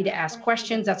opportunity to ask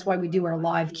questions. That's why we do our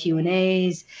live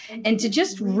Q&As, and to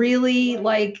just really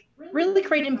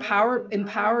create an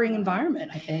empowering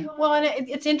environment, I think. Well, and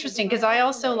it's interesting because I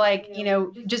also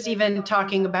just even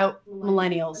talking about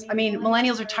millennials. I mean,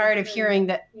 millennials are tired of hearing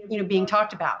that, being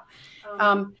talked about.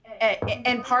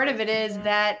 And part of it is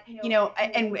that,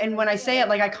 and when I say it,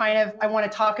 I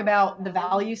want to talk about the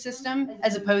value system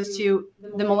as opposed to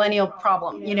the millennial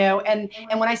problem, and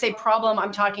when I say problem,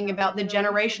 I'm talking about the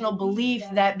generational belief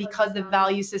that because the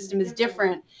value system is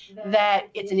different, that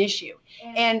it's an issue.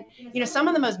 And, some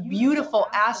of the most beautiful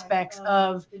aspects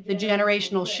of the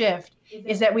generational shift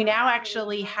is that we now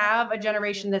actually have a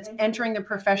generation that's entering the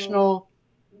professional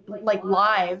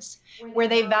lives where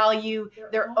they value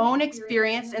their own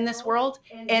experience in this world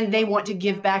and they want to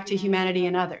give back to humanity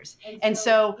and others. And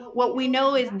so what we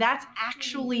know is that's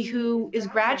actually who is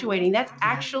graduating. That's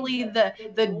actually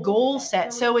the goal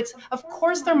set. So it's, of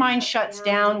course, their mind shuts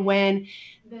down when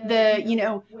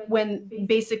when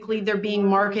basically they're being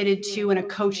marketed to in a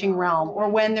coaching realm, or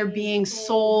when they're being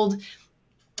sold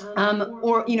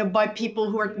or by people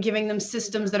who are giving them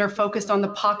systems that are focused on the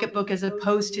pocketbook as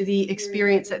opposed to the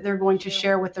experience that they're going to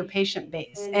share with their patient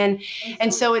base. And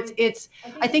so it's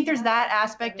I think there's that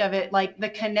aspect of it. Like the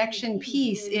connection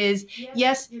piece is,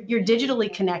 yes, you're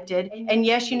digitally connected, and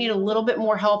yes, you need a little bit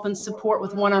more help and support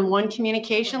with one-on-one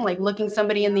communication, like looking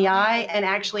somebody in the eye and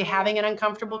actually having an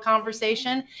uncomfortable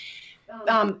conversation.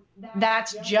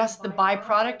 That's just the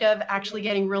byproduct of actually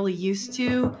getting really used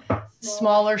to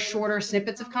smaller, shorter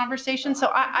snippets of conversation.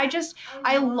 So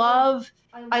I love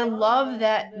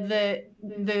that the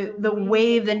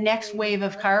next wave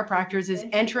of chiropractors is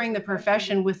entering the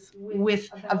profession with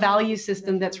a value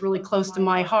system that's really close to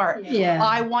my heart. Yeah.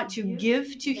 I want to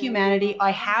give to humanity.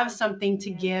 I have something to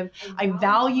give. I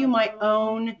value my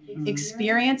own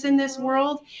experience in this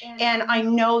world, and I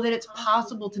know that it's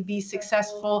possible to be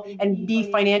successful and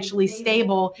be financially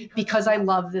stable because I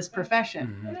love this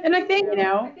profession. And I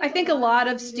think a lot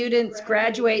of students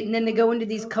graduate and then they go into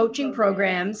these coaching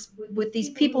programs with these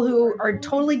people who are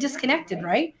totally disconnected,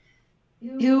 right?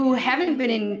 Who haven't been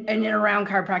in and around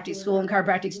chiropractic school and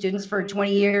chiropractic students for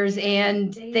 20 years,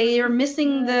 and they are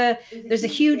missing there's a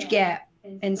huge gap.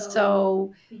 And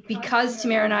so because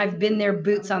Tamara and I have been there,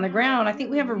 boots on the ground, I think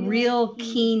we have a real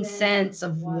keen sense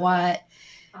of what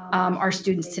our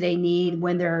students today need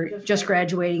when they're just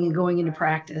graduating and going into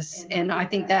practice. And I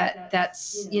think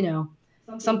that's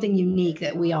something unique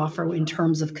that we offer in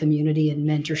terms of community and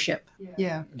mentorship.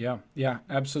 Yeah,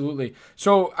 absolutely.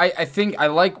 So I think I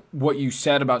like what you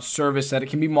said about service, that it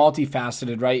can be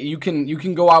multifaceted, right? You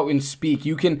can go out and speak.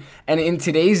 And in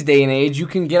today's day and age, you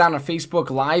can get on a Facebook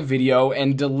Live video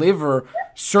and deliver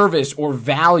service or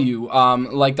value,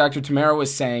 like Dr. Tamara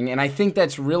was saying. And I think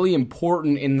that's really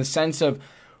important in the sense of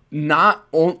not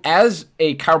as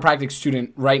a chiropractic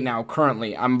student right now,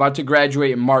 currently. I'm about to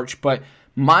graduate in March, but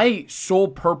my sole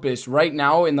purpose right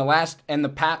now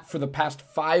for the past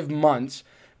 5 months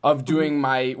of doing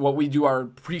what we do, our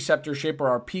preceptorship or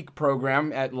our peak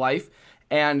program at Life,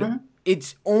 and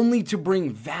it's only to bring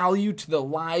value to the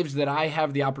lives that I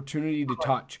have the opportunity to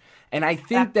touch. And I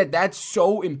think that that's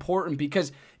so important,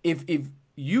 because if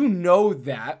you know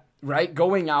that, right,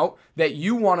 going out, that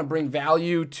you want to bring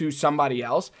value to somebody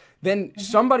else, then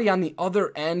somebody on the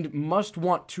other end must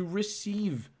want to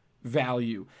receive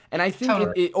value. And I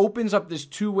think it opens up this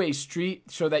two-way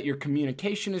street so that your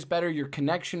communication is better, your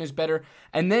connection is better,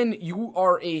 and then you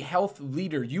are a health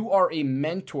leader. You are a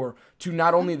mentor to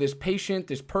not only this patient,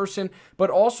 this person, but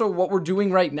also what we're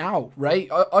doing right now, right?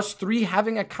 Us three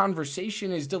having a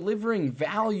conversation is delivering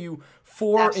value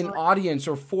for an audience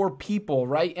or for people,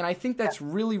 right? And I think that's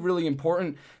really, really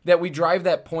important that we drive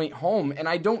that point home. And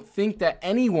I don't think that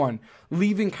anyone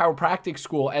leaving chiropractic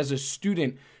school as a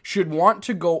student should want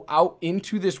to go out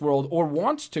into this world or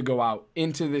wants to go out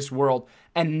into this world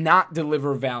and not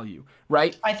deliver value,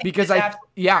 right? Because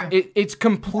it's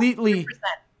completely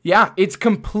 100%. It's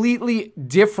completely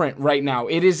different right now.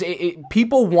 It is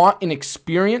people want an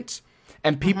experience,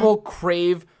 and people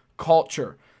crave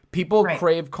culture. People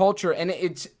crave culture, and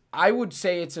I would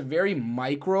say it's a very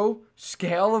micro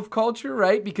scale of culture,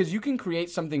 right? Because you can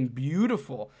create something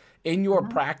beautiful in your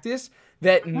practice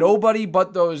that nobody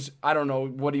but those, I don't know,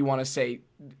 what do you want to say,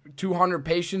 200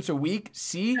 patients a week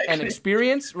see and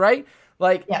experience, right?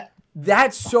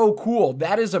 That's so cool.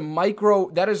 That is a micro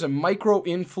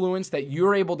influence that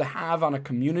you're able to have on a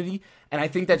community, and I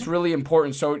think that's really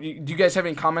important. So do you guys have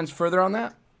any comments further on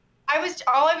that?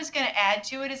 All I was going to add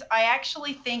to it is I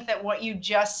actually think that what you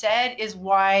just said is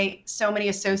why so many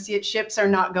associateships are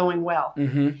not going well.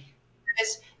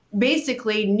 Because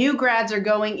basically new grads are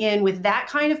going in with that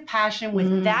kind of passion,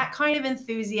 with that kind of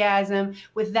enthusiasm,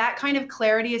 with that kind of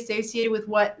clarity associated with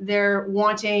what they're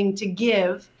wanting to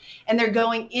give. And they're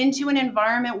going into an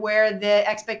environment where the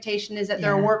expectation is that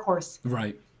they're a workhorse.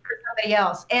 Right. Somebody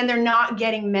else, and they're not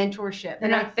getting mentorship. They're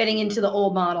not fitting into the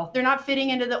old model. They're not fitting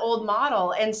into the old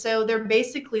model. And so they're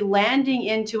basically landing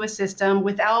into a system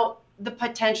without the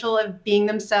potential of being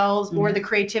themselves or the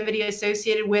creativity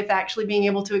associated with actually being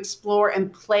able to explore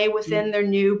and play within their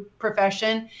new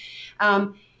profession.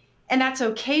 And that's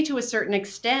okay to a certain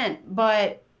extent,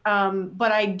 but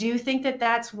But I do think that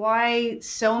that's why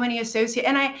so many associate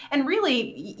and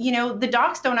really, you know, the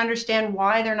docs don't understand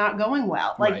why they're not going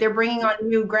well. Like they're bringing on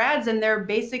new grads and they're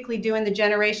basically doing the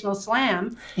generational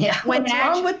slam. Yeah. What's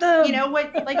wrong with them? You know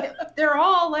what? Like they're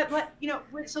all you know.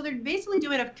 So they're basically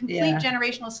doing a complete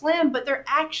generational slam, but they're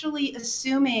actually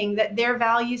assuming that their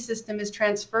value system is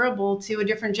transferable to a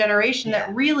different generation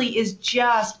that really is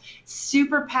just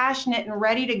super passionate and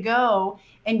ready to go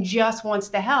and just wants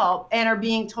to help, and are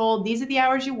being told, these are the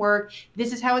hours you work,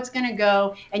 this is how it's going to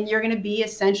go, and you're going to be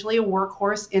essentially a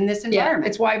workhorse in this environment. Yeah,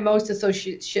 it's why most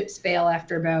associateships fail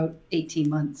after about 18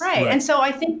 months. Right. And so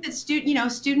I think that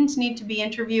students need to be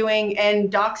interviewing,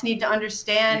 and docs need to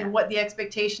understand what the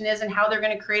expectation is and how they're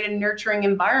going to create a nurturing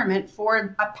environment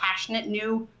for a passionate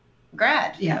new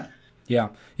grad. Yeah.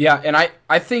 Yeah. And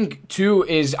I think too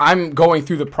is I'm going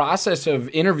through the process of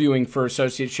interviewing for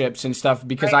associateships and stuff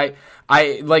because I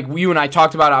like you and I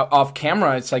talked about off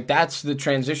camera, it's like that's the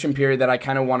transition period that I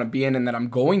kind of want to be in and that I'm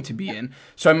going to be in.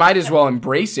 So I might as well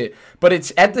embrace it. But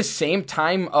it's at the same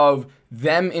time of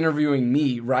them interviewing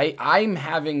me, right? I'm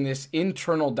having this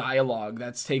internal dialogue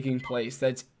that's taking place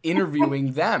that's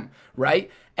interviewing them, right?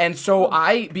 And so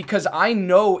because I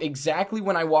know exactly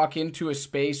when I walk into a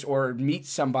space or meet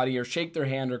somebody or shake their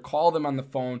hand or call them on the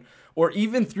phone or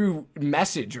even through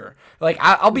Messenger, like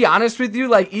I'll be honest with you,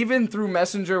 like even through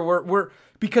Messenger, we're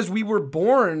because we were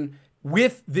born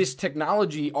with this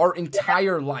technology our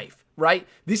entire life, right?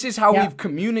 This is how we've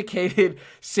communicated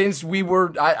since we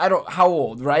were, I don't, how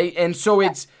old, right? And so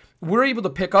we're able to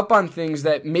pick up on things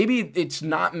that maybe it's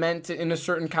not meant in a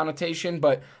certain connotation,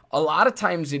 but a lot of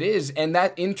times it is. And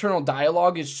that internal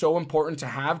dialogue is so important to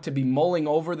have, to be mulling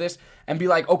over this and be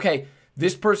like, okay,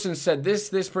 this person said this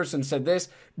person said this,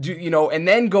 and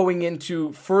then going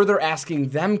into further asking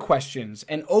them questions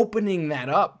and opening that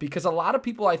up, because a lot of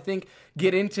people, I think,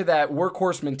 get into that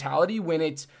workhorse mentality when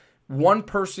it's one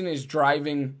person is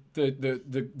driving the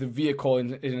vehicle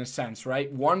in a sense, right?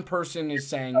 One person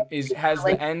is has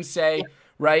the end say,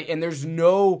 right? And there's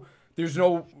no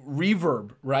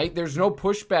reverb, right? There's no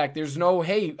pushback. There's no,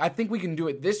 hey, I think we can do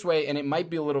it this way and it might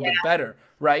be a little bit better,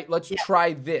 right? Let's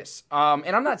try this.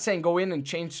 And I'm not saying go in and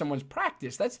change someone's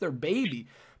practice. That's their baby.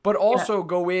 But also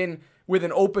go in with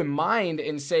an open mind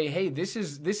and say, hey, this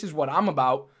is what I'm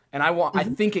about. And I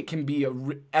think it can be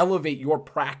elevate your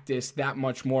practice that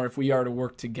much more if we are to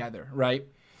work together, right?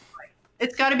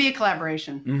 It's got to be a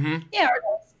collaboration. Mm-hmm. Yeah,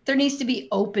 there needs to be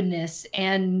openness.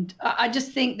 And I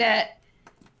just think that,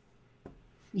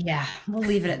 we'll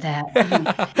leave it at that.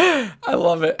 I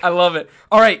love it.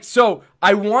 All right, so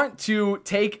we're going to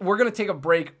take a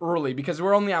break early because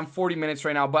we're only on 40 minutes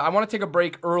right now, but I want to take a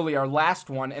break early, our last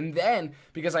one. And then,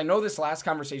 because I know this last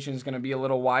conversation is going to be a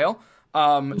little while,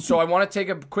 so I want to take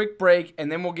a quick break, and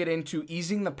then we'll get into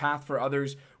easing the path for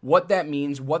others, what that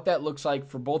means, what that looks like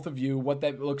for both of you, what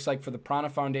that looks like for the Prana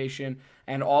Foundation,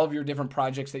 and all of your different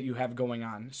projects that you have going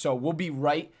on. So we'll be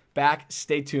right back.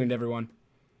 Stay tuned, everyone.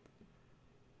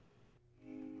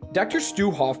 Dr.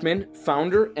 Stu Hoffman,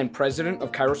 founder and president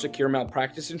of ChiroSecure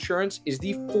Malpractice Insurance, is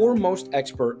the foremost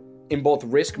expert in both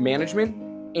risk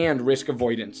management and risk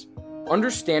avoidance.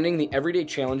 Understanding the everyday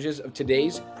challenges of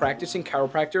today's practicing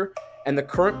chiropractor and the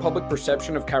current public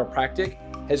perception of chiropractic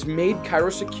has made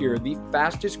ChiroSecure the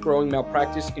fastest growing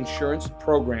malpractice insurance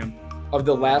program of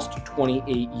the last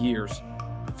 28 years.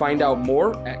 Find out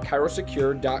more at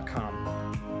chirosecure.com.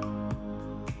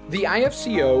 The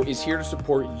IFCO is here to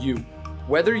support you.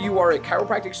 Whether you are a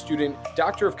chiropractic student,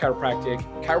 doctor of chiropractic,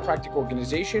 chiropractic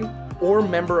organization, or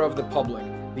member of the public,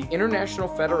 the International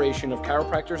Federation of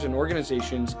Chiropractors and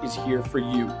Organizations is here for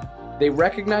you. They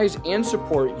recognize and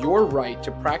support your right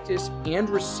to practice and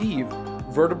receive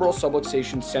vertebral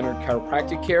subluxation-centered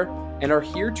chiropractic care and are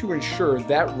here to ensure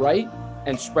that right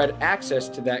and spread access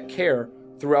to that care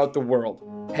throughout the world.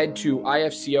 Head to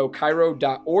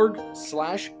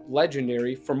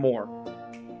ifcochiro.org/legendary for more.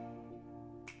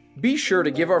 Be sure to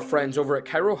give our friends over at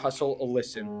Chiro Hustle a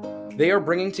listen. They are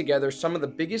bringing together some of the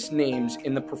biggest names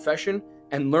in the profession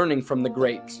and learning from the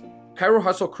greats. Chiro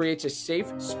Hustle creates a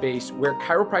safe space where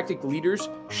chiropractic leaders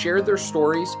share their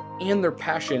stories and their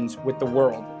passions with the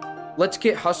world. Let's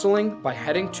get hustling by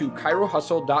heading to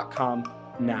chirohustle.com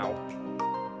now.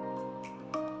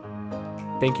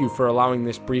 Thank you for allowing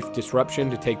this brief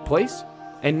disruption to take place.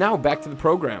 And now back to the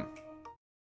program.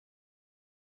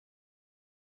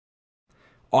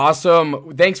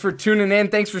 Awesome. Thanks for tuning in.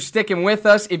 Thanks for sticking with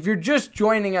us. If you're just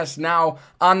joining us now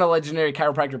on the Legendary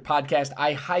Chiropractor Podcast,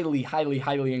 I highly, highly,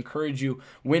 highly encourage you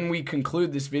when we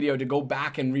conclude this video to go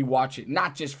back and rewatch it.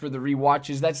 Not just for the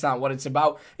rewatches. That's not what it's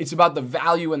about. It's about the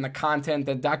value and the content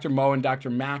that Dr. Mo and Dr.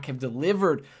 Mack have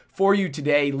delivered for you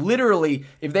today. Literally,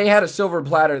 if they had a silver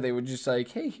platter, they would just like,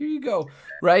 hey, here you go,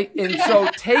 right? And so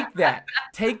take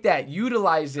that,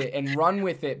 utilize it, and run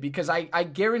with it, because I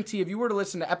guarantee if you were to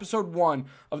listen to episode 1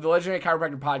 of the Legendary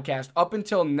Chiropractor Podcast up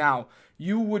until now,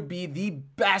 you would be the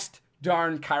best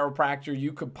darn chiropractor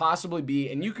you could possibly be,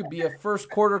 and you could be a first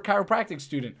quarter chiropractic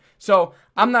student. So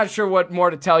I'm not sure what more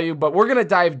to tell you, but we're going to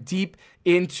dive deep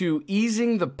into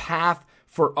easing the path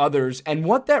for others and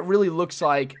what that really looks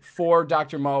like for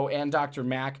Dr. Mo and Dr.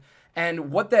 Mack and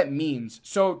what that means.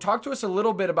 So talk to us a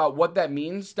little bit about what that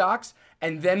means, docs,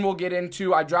 and then we'll get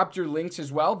into, I dropped your links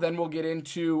as well, then we'll get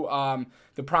into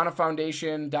the Prana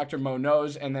Foundation, Dr. Mo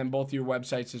Knows, and then both your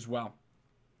websites as well.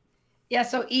 Yeah,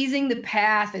 so easing the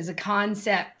path is a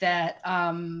concept that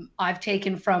I've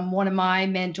taken from one of my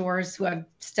mentors who I've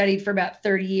studied for about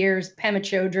 30 years, Pema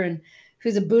Chodron,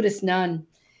 who's a Buddhist nun.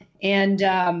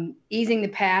 And easing the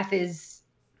path is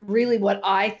really what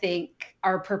I think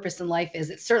our purpose in life is.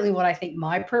 It's certainly what I think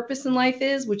my purpose in life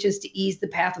is, which is to ease the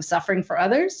path of suffering for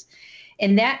others.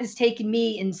 And that has taken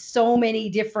me in so many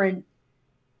different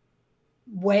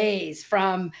ways,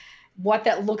 from what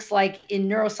that looks like in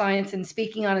neuroscience and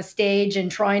speaking on a stage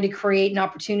and trying to create an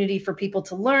opportunity for people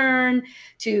to learn,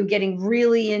 to getting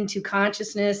really into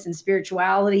consciousness and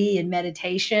spirituality and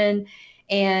meditation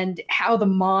and how the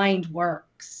mind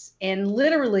works. And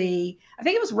literally, I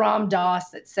think it was Ram Dass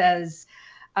that says,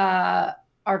 our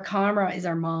karma is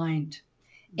our mind,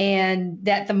 and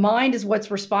that the mind is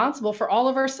what's responsible for all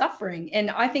of our suffering.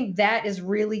 And I think that is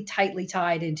really tightly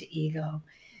tied into ego.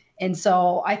 And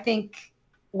so I think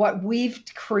what we've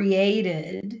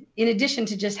created, in addition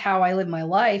to just how I live my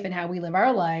life and how we live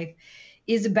our life,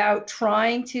 is about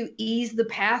trying to ease the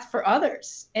path for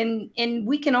others. And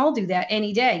we can all do that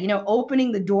any day. You know,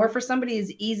 opening the door for somebody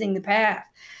is easing the path.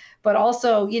 But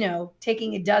also, you know,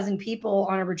 taking a dozen people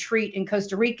on a retreat in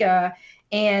Costa Rica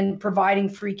and providing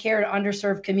free care to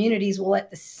underserved communities while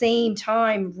at the same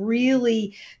time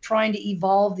really trying to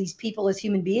evolve these people as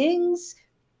human beings,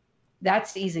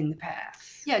 that's easing the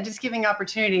path. Yeah, just giving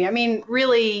opportunity. I mean,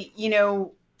 really, you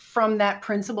know, from that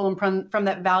principle and from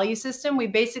that value system, we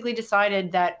basically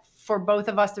decided that for both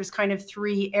of us, there's kind of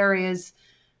 3 areas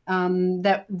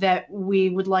that we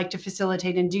would like to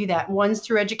facilitate and do that. One's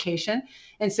through education.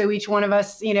 And so each one of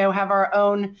us, you know, have our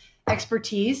own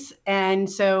expertise. And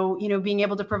so, you know, being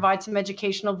able to provide some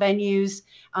educational venues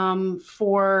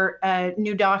for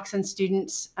new docs and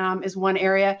students is one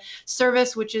area.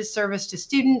 Service, which is service to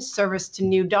students, service to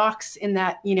new docs in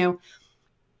that, you know,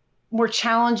 more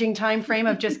challenging time frame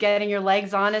of just getting your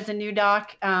legs on as a new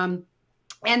doc.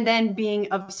 And then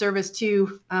being of service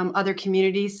to other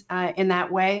communities in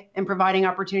that way, and providing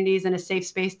opportunities and a safe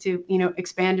space to, you know,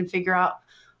 expand and figure out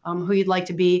who you'd like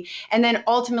to be. And then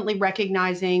ultimately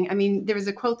recognizing, I mean, there was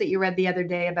a quote that you read the other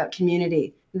day about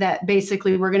community, that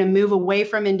basically we're going to move away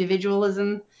from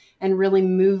individualism and really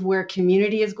move where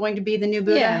community is going to be the new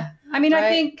Buddha. Yeah. I mean, right? I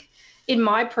think in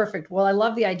my perfect world, I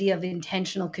love the idea of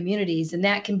intentional communities, and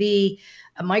that can be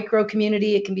a micro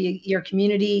community. It can be your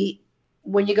community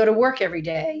when you go to work every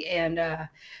day. And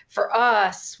for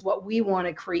us, what we want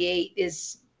to create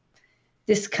is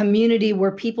this community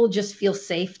where people just feel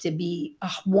safe to be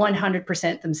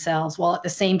 100% themselves, while at the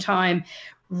same time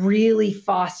really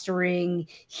fostering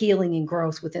healing and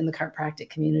growth within the chiropractic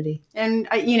community. And,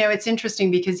 you know, it's interesting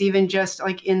because even just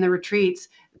like in the retreats,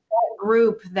 that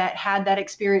group that had that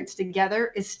experience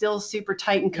together is still super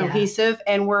tight and cohesive.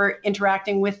 Yeah. And we're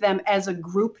interacting with them as a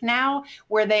group now,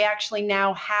 where they actually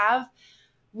now have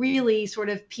really sort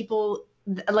of people,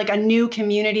 like a new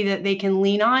community that they can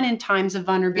lean on in times of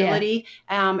vulnerability.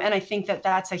 Yeah. And I think that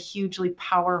that's a hugely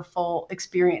powerful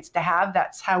experience to have.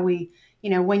 That's how we, you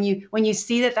know, when you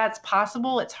see that that's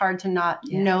possible, it's hard to not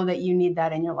know that you need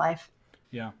that in your life.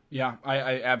 Yeah,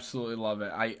 I absolutely love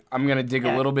it. I'm going to dig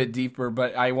a little bit deeper,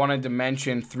 but I wanted to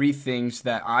mention 3 things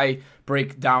that I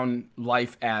break down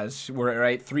life as,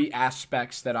 right? 3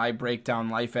 aspects that I break down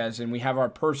life as, and we have our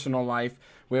personal life,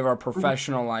 we have our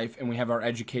professional life, and we have our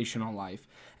educational life.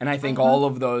 And I think all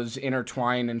of those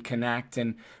intertwine and connect.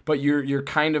 But you're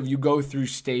kind of, you go through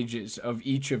stages of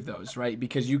each of those, right?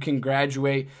 Because you can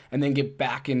graduate and then get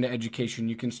back into education.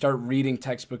 You can start reading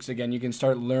textbooks again. You can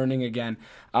start learning again.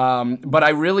 But I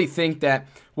really think that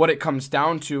what it comes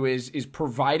down to is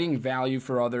providing value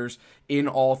for others in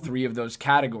all 3 of those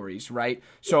categories, right?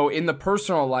 So in the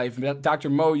personal life, Dr.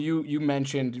 Mo, you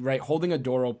mentioned, right, holding a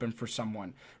door open for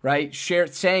someone, right?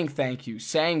 Saying thank you,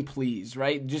 saying please,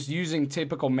 right? Just using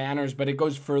typical manners, but it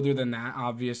goes further than that,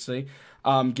 obviously.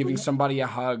 Giving somebody a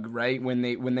hug, right, when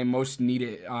they most need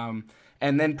it.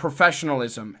 And then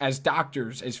professionalism as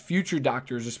doctors, as future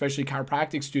doctors, especially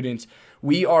chiropractic students,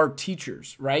 we are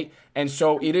teachers, right? And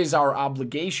so it is our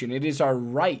obligation, it is our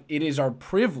right, it is our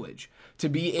privilege to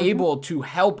be able to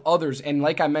help others. And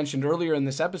like I mentioned earlier in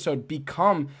this episode,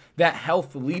 become that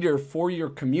health leader for your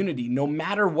community, no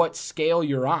matter what scale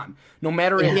you're on, no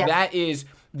matter if that is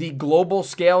the global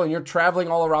scale and you're traveling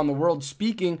all around the world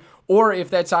speaking, or if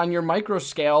that's on your micro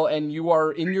scale and you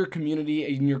are in your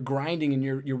community and you're grinding and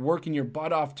you're working your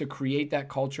butt off to create that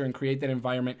culture and create that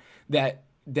environment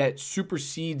that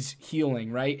supersedes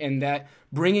healing, right? And that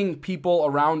bringing people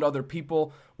around other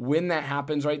people when that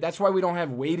happens, right? That's why we don't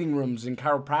have waiting rooms in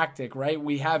chiropractic, right?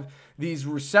 We have these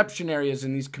reception areas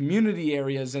and these community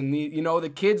areas, and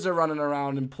the kids are running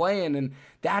around and playing, and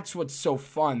that's what's so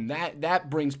fun. That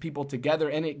brings people together,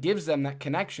 and it gives them that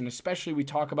connection. Especially we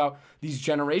talk about these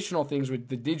generational things with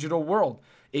the digital world.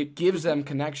 It gives them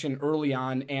connection early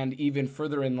on and even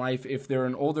further in life if they're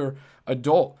an older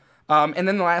adult. And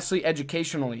then lastly,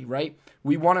 educationally, right?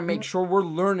 We want to make sure we're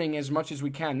learning as much as we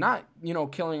can, not,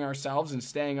 killing ourselves and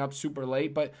staying up super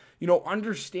late, but,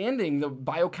 understanding the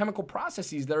biochemical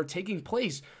processes that are taking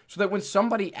place so that when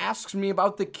somebody asks me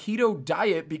about the keto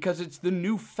diet because it's the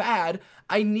new fad,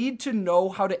 I need to know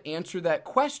how to answer that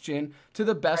question to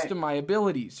the best of my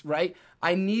abilities, right?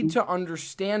 I need to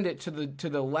understand it to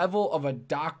the level of a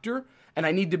doctor, and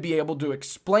I need to be able to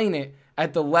explain it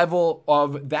at the level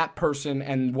of that person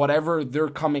and whatever they're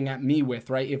coming at me with,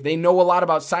 right? If they know a lot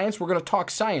about science, we're going to talk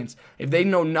science. If they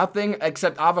know nothing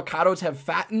except avocados have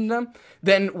fat in them,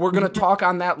 then we're going to talk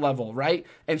on that level, right?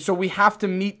 And so we have to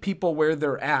meet people where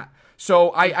they're at. So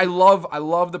I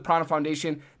love the Prana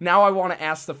Foundation. Now I want to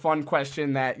ask the fun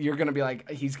question that you're going to be like,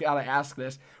 he's got to ask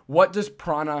this. What does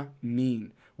prana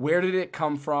mean? Where did it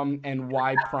come from and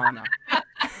why prana?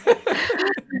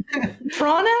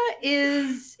 Prana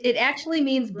it actually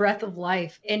means breath of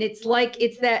life. And it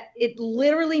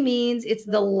literally means it's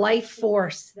the life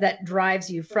force that drives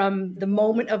you from the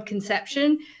moment of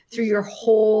conception through your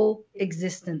whole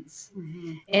existence.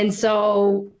 Mm-hmm. And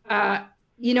so,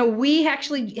 we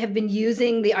actually have been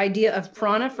using the idea of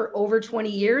prana for over 20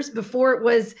 years before it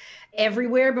was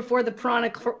everywhere, before the Prana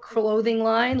clothing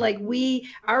line.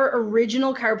 Our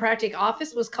original chiropractic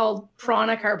office was called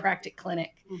Prana Chiropractic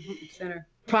Clinic. Mm-hmm.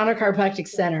 Prana Chiropractic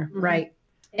Center, mm-hmm. Right.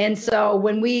 And so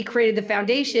when we created the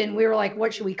foundation, we were like,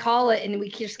 what should we call it? And we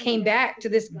just came back to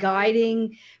this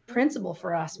guiding principle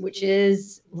for us, which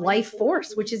is life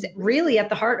force, which is really at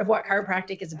the heart of what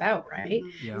chiropractic is about, right?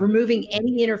 Yeah. Removing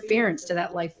any interference to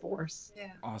that life force.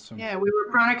 Yeah. Awesome. Yeah, we were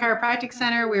Prana Chiropractic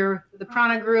Center, we were the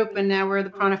Prana Group, and now we're the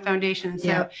Prana Foundation.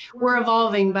 So we're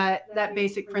evolving, but that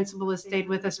basic principle has stayed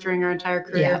with us during our entire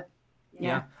career.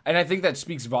 Yeah. And I think that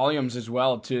speaks volumes as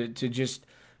well to just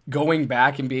going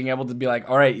back and being able to be like,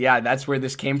 all right, that's where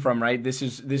this came from, right? This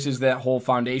is that whole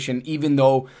foundation, even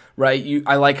though, right,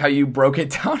 I like how you broke it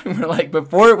down and we're like,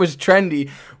 before it was trendy,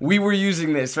 we were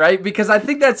using this, right? Because I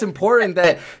think that's important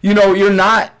that, you're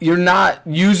not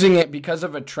using it because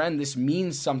of a trend. This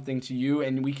means something to you,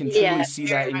 and we can truly see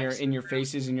that in your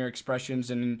faces, in your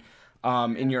expressions, and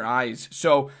in your eyes.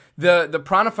 So the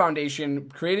Prana Foundation,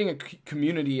 creating a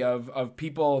community of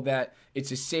people that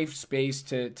it's a safe space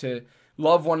to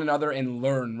love one another and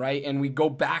learn, right? And we go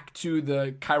back to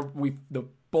the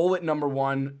bullet number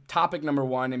one, topic number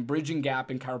one, and bridging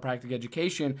gap in chiropractic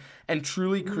education, and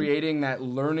truly creating that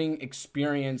learning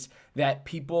experience that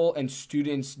people and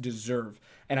students deserve.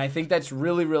 And I think that's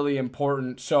really, really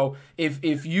important. So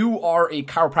if you are a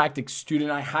chiropractic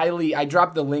student, I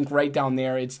dropped the link right down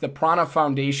there. It's the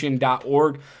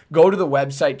pranafoundation.org. Go to the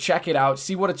website, check it out,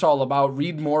 see what it's all about,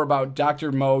 read more about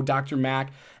Dr. Mo, Dr.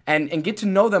 Mac, and get to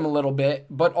know them a little bit,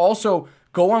 but also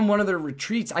go on one of their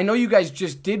retreats. I know you guys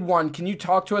just did one. Can you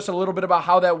talk to us a little bit about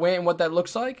how that went and what that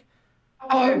looks like?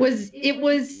 Oh, it was,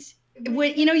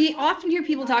 you often hear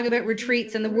people talk about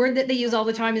retreats, and the word that they use all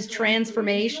the time is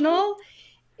transformational.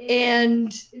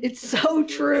 And it's so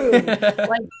true.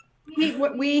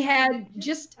 We had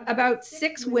just about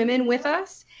 6 women with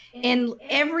us, and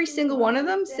every single one of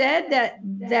them said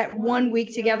that 1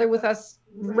 week together with us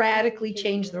radically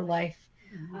changed their life.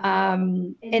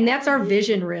 And that's our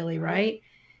vision, really, right?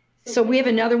 So we have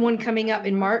another one coming up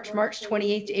in March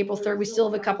 28th to April 3rd. We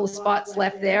still have a couple of spots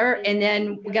left there. And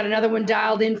then we got another one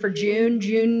dialed in for June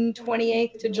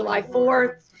 28th to July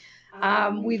 4th.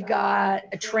 We've got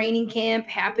a training camp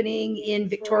happening in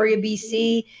Victoria,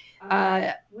 BC.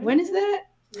 When is that?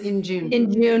 In June.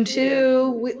 In June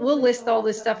too. We'll list all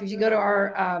this stuff if you go to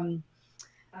our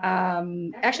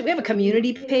Actually, we have a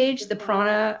community page, the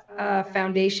Prana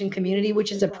Foundation Community,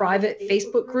 which is a private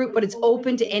Facebook group, but it's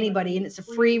open to anybody, and it's a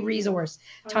free resource.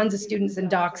 Tons of students and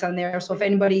docs on there. So if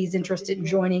anybody's interested in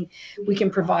joining, we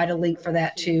can provide a link for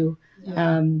that too.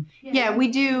 Yeah, we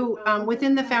do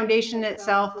within the foundation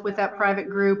itself with that private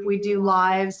group, we do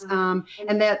lives.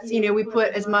 And that's, we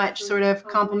put as much sort of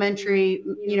complimentary,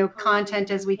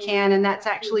 content as we can. And that's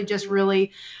actually just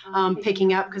really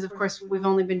picking up because, of course, we've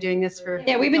only been doing this for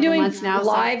we've been doing months now,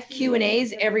 live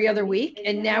Q&As every other week.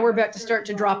 And now we're about to start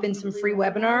to drop in some free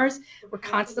webinars. We're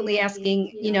constantly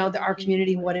asking, our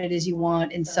community what it is you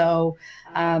want. And so,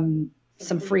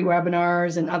 some free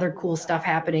webinars and other cool stuff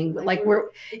happening. Like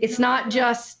it's not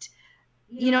just,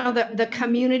 the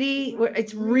community,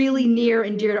 it's really near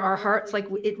and dear to our hearts. Like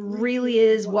it really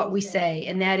is what we say.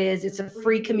 And that is, it's a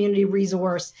free community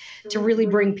resource to really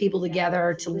bring people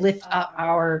together to lift up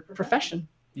our profession.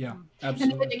 Yeah,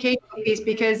 absolutely. And the education piece,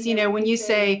 because, when you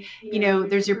say,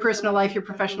 there's your personal life, your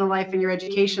professional life, and your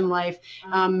education life,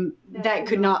 that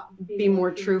could not be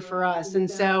more true for us. And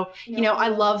so, I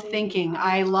love thinking,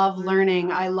 I love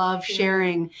learning, I love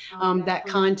sharing that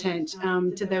content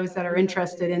to those that are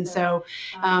interested. And so,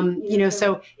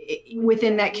 so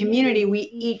within that community, we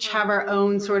each have our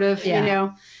own sort of,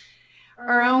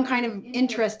 our own kind of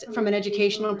interest from an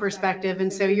educational perspective.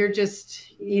 And so you're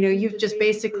just, you've just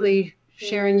basically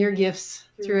sharing your gifts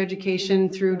through education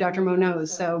through Dr. Mo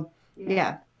Knows. So,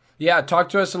 yeah. Yeah, talk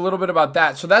to us a little bit about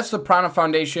that. So that's the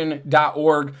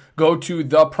pranafoundation.org. Go to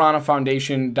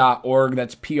thepranafoundation.org.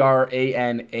 That's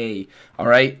Prana. All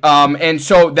right. And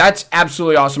so that's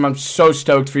absolutely awesome. I'm so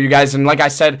stoked for you guys. And like I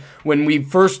said,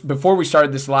 before we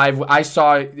started this live, I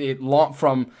saw it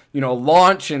from,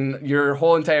 launch and your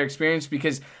whole entire experience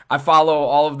because I follow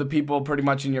all of the people pretty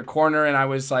much in your corner. And I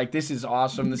was like, this is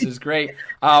awesome. This is great.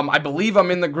 I believe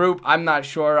I'm in the group. I'm not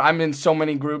sure. I'm in so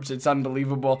many groups. It's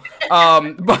unbelievable.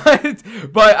 But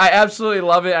I absolutely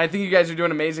love it. I think you guys are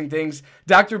doing amazing things.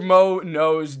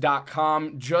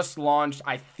 DrMoKnows.com just launched,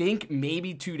 I think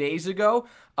maybe 2 days ago.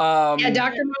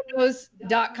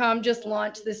 DrMoKnows.com just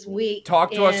launched this week.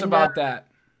 Talk to us about that.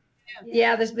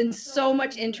 Yeah, there's been so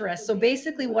much interest. So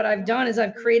basically what I've done is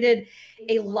I've created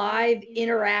a live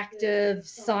interactive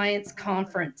science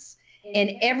conference.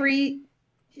 And every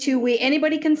 2 weeks,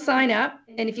 anybody can sign up.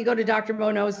 And if you go to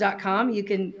drmoknows.com,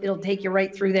 it'll take you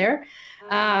right through there.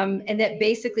 And that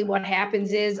basically what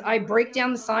happens is I break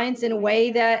down the science in a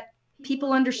way that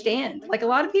people understand. Like a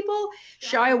lot of people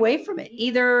shy away from it.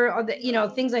 Either,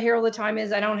 things I hear all the time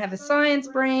is I don't have a science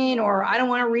brain or I don't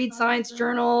want to read science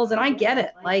journals. And I get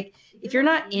it. Like if you're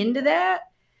not into that,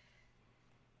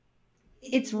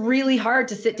 it's really hard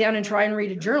to sit down and try and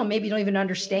read a journal. Maybe you don't even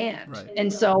understand. Right.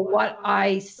 And so what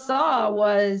I saw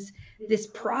was this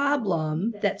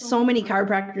problem that so many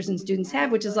chiropractors and students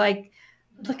have, which is like,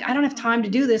 look, I don't have time to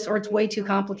do this or it's way too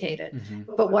complicated.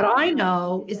 Mm-hmm. But what I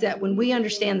know is that when we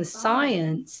understand the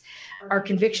science, our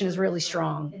conviction is really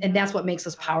strong. And that's what makes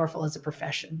us powerful as a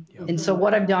profession. Yep. And so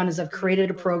what I've done is I've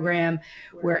created a program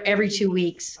where every 2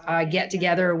 weeks I get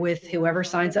together with whoever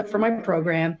signs up for my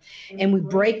program and we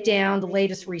break down the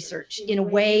latest research in a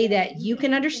way that you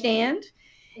can understand.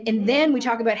 And then we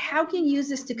talk about how can you use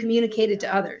this to communicate it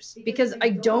to others? Because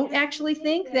I don't actually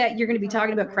think that you're going to be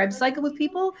talking about Krebs cycle with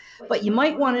people, but you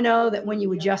might want to know that when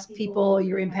you adjust people,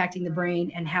 you're impacting the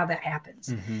brain and how that happens.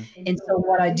 Mm-hmm. And so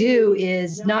what I do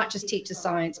is not just teach the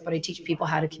science, but I teach people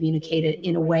how to communicate it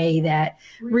in a way that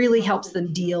really helps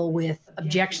them deal with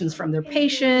objections from their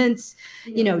patients,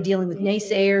 dealing with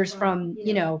naysayers from,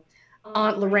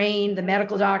 Aunt Lorraine, the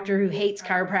medical doctor who hates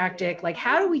chiropractic. Like,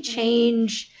 how do we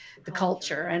change the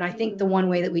culture? And I think the one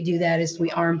way that we do that is we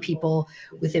arm people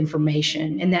with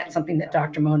information. And that's something that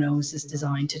Dr. Mo Knows is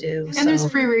designed to do. And there's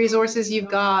free resources. You've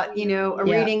got, a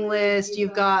reading list.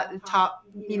 You've got the top,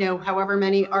 however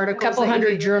many articles. A couple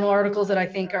hundred journal articles that I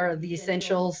think are the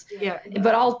essentials. Yeah.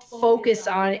 But I'll focus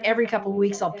on every couple of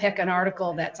weeks. I'll pick an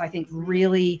article that's, I think,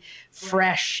 really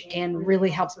fresh and really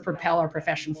helps propel our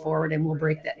profession forward. And we'll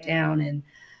break that down. And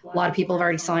a lot of people have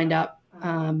already signed up.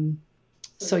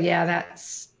 So yeah,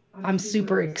 I'm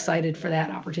super excited for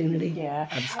that opportunity. Yeah,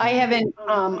 I haven't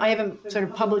sort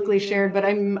of publicly shared, but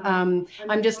I'm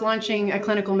just launching a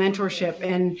clinical mentorship,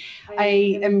 and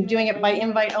I am doing it by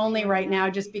invite only right now,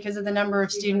 just because of the number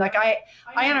of students. Like I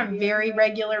on a very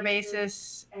regular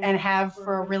basis and have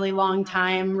for a really long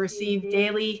time received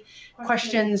daily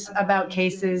questions about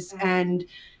cases and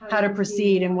how to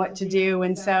proceed and what to do.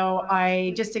 And so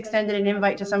I just extended an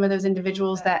invite to some of those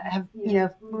individuals that have,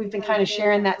 we've been kind of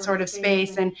sharing that sort of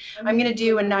space. And I'm going to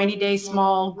do a 90-day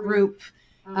small group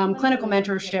clinical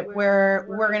mentorship, where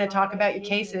we're going to talk about your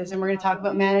cases, and we're going to talk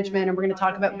about management, and we're going to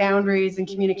talk about boundaries and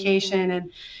communication,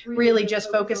 and really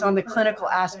just focus on the clinical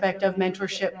aspect of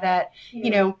mentorship that,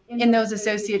 in those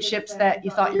associateships that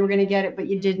you thought you were going to get it, but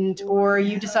you didn't, or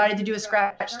you decided to do a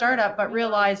scratch startup, but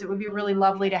realized it would be really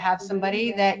lovely to have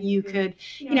somebody that you could,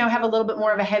 have a little bit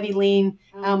more of a heavy lean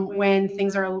when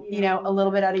things are, a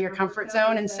little bit out of your comfort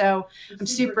zone. And so I'm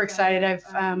super excited.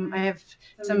 I have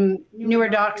some newer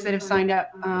docs that have signed up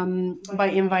by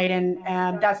invite,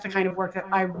 and that's the kind of work that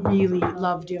I really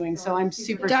love doing. So I'm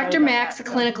super excited. Dr. Mack's a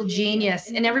clinical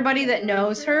genius, and everybody that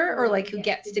knows her or like who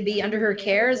gets to be under her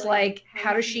care is like,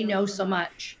 how does she know so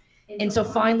much? And so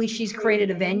finally she's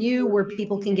created a venue where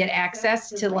people can get access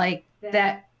to like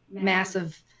that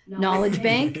massive knowledge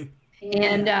bank.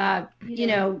 And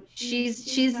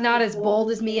she's not as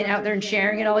bold as me and out there and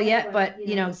sharing it all yet, but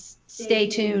stay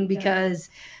tuned, because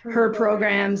her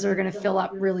programs are going to fill up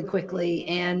really quickly.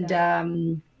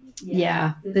 And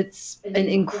that's an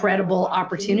incredible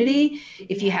opportunity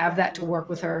if you have that to work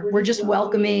with her.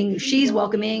 She's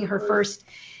welcoming her first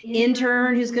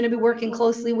intern who's going to be working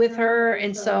closely with her.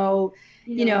 And so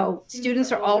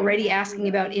students are already asking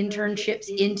about internships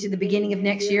into the beginning of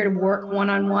next year to work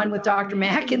one-on-one with Dr.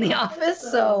 Mack in the office.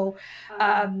 So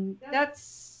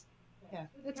that's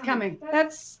coming.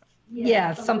 That's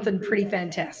something pretty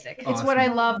fantastic. Awesome.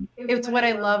 It's what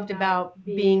I loved about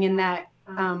being in that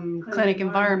clinic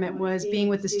environment, was being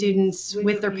with the students,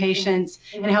 with their patients,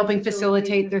 and helping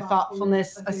facilitate their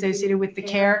thoughtfulness associated with the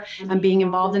care and being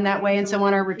involved in that way. And so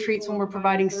on our retreats, when we're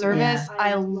providing service,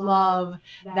 I love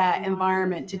that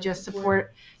environment to just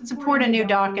support a new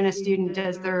doc and a student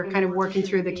as they're kind of working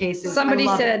through the cases. Somebody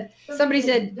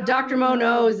said Dr. Mo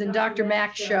knows and Dr.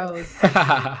 Mack shows.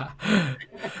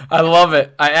 I love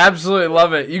it. I absolutely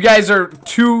love it. You guys are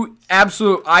two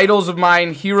absolute idols of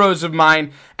mine, heroes of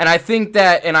mine, and I think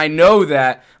that, and I know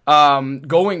that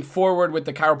going forward with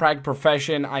the chiropractic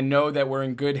profession, I know that we're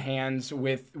in good hands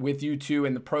with you two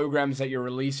and the programs that you're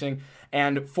releasing.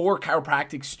 And for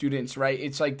chiropractic students, right,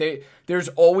 it's like there's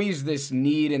always this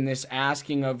need and this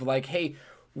asking of like, hey,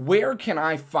 where can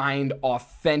I find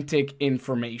authentic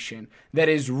information that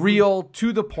is real,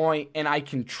 to the point, and I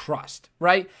can trust,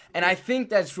 right? And I think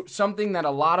that's something that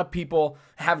a lot of people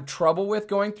have trouble with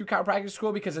going through chiropractic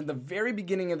school, because at the very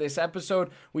beginning of this episode,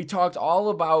 we talked all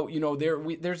about,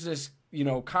 there's this,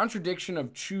 contradiction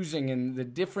of choosing and the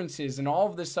differences and all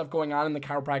of this stuff going on in the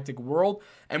chiropractic world.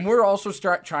 And we're also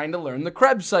trying to learn the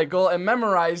Krebs cycle and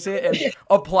memorize it and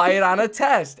apply it on a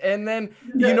test. And then,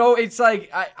 it's like,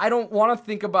 I don't want to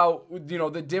think about,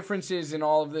 the differences in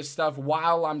all of this stuff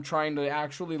while I'm trying to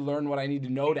actually learn what I need to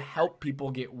know to help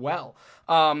people get well.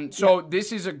 So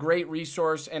this is a great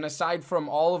resource. And aside from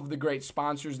all of the great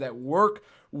sponsors that work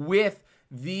with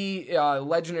the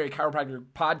Legendary Chiropractor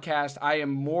Podcast, I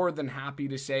am more than happy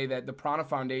to say that the Prana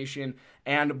Foundation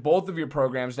and both of your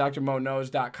programs,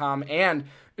 drmoknows.com and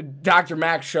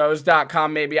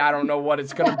drmackshows.com, maybe, I don't know what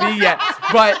it's going to be yet,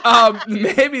 but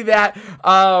maybe that.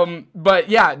 But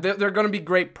yeah, they're going to be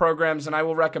great programs, and I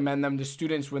will recommend them to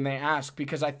students when they ask,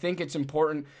 because I think it's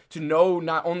important to know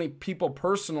not only people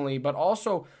personally, but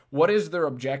also what is their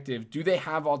objective? Do they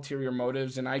have ulterior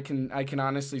motives? And I can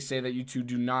honestly say that you two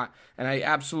do not. And I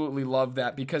absolutely love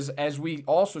that, because as we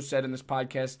also said in this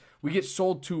podcast, we get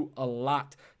sold to a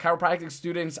lot. Chiropractic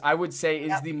students, I would say,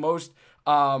 is the most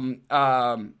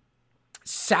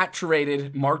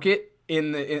saturated market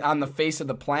on the face of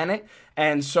the planet.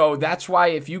 And so that's why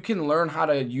if you can learn how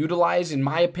to utilize, in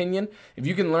my opinion, if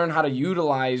you can learn how to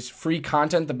utilize free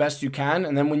content the best you can,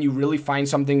 and then when you really find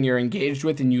something you're engaged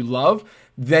with and you love,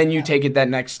 then you take it that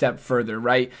next step further,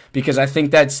 right? Because I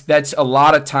think that's a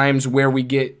lot of times where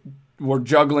we're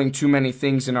juggling too many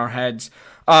things in our heads.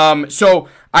 So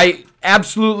I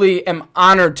absolutely am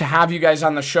honored to have you guys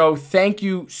on the show. Thank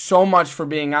you so much for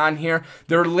being on here.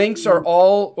 Their links are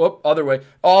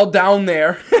all down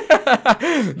there.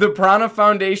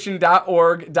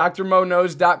 thepranafoundation.org,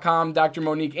 drmoknows.com,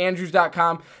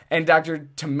 drmoniqueandrews.com, and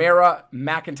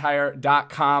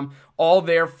drtamaramcintyre.com. All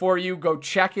there for you. Go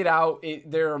check it out.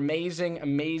 They're amazing,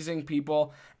 amazing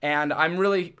people. And I'm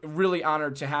really, really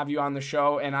honored to have you on the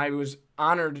show. And I was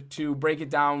honored to break it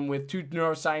down with two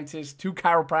neuroscientists, two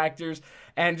chiropractors,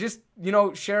 and just,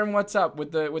 sharing what's up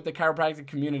with the chiropractic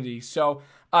community. So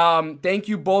thank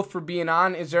you both for being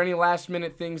on. Is there any last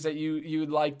minute things that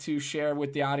you'd like to share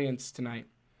with the audience tonight?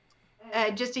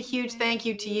 Just a huge thank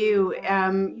you to you,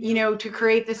 to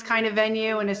create this kind of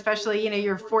venue, and especially,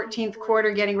 your 14th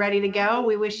quarter getting ready to go.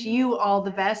 We wish you all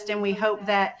the best, and we hope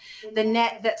that the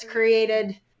net that's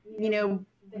created,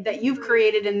 that you've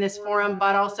created in this forum,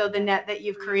 but also the net that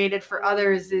you've created for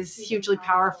others is hugely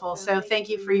powerful. So thank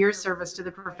you for your service to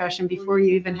the profession before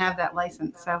you even have that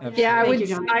license. So yeah,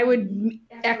 I would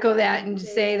echo that and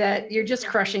say that you're just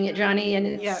crushing it, Johnny. And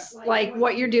it's like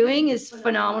what you're doing is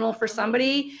phenomenal for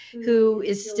somebody who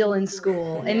is still in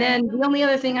school. And then the only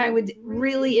other thing I would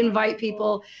really invite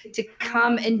people to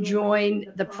come and join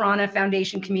the Prana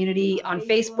Foundation community on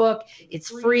Facebook. It's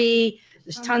free.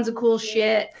 There's tons of cool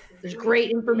shit. There's great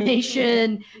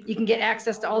information. You can get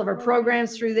access to all of our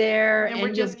programs through there. And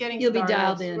we're just you'll be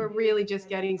dialed in. We're really just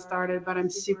getting started, but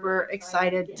I'm super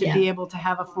excited to be able to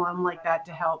have a forum like that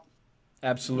to help.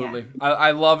 Absolutely. Yeah.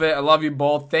 I love it. I love you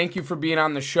both. Thank you for being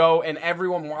on the show. And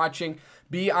everyone watching,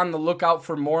 be on the lookout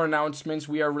for more announcements.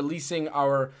 We are releasing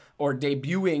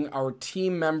debuting our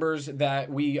team members that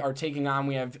we are taking on.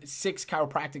 We have 6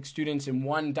 chiropractic students and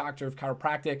 1 doctor of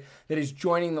chiropractic that is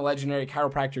joining the Legendary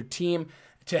Chiropractor team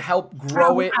to help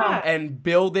grow it and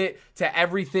build it to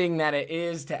everything that it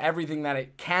is, to everything that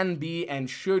it can be and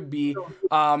should be.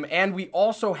 And we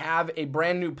also have a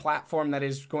brand new platform that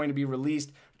is going to be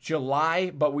released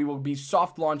July, but we will be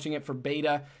soft launching it for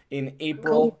beta in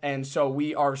April. And so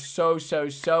we are so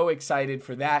excited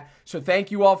for that. So thank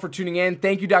you all for tuning in.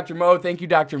 Thank you, Dr. Mo. Thank you,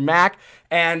 Dr. Mack.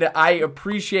 And I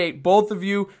appreciate both of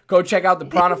you. Go check out the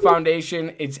Prana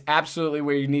Foundation. It's absolutely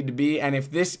where you need to be. And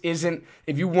if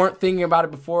you weren't thinking about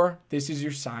it before, this is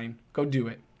your sign. Go do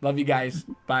it. Love you guys.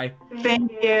 Bye.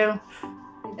 Thank you.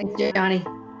 Thanks, Johnny.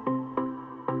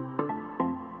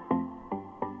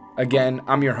 Again,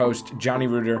 I'm your host, Johnny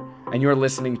Reuter, and you're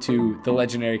listening to the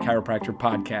Legendary Chiropractor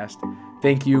Podcast.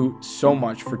 Thank you so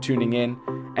much for tuning in,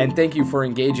 and thank you for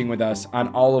engaging with us on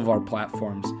all of our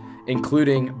platforms,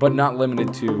 including, but not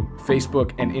limited to,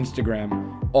 Facebook and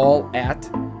Instagram, all at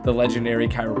The Legendary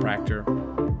Chiropractor.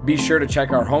 Be sure to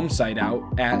check our home site out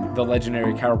at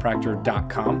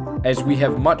thelegendarychiropractor.com, as we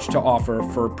have much to offer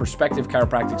for prospective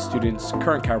chiropractic students,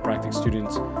 current chiropractic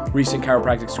students, recent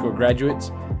chiropractic school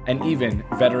graduates, and even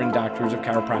veteran doctors of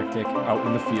chiropractic out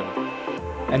in the field.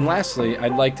 And lastly,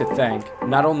 I'd like to thank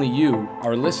not only you,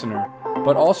 our listener,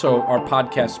 but also our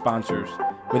podcast sponsors.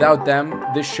 Without them,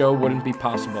 this show wouldn't be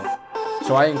possible.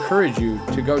 So I encourage you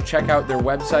to go check out their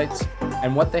websites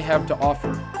and what they have to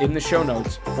offer in the show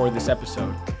notes for this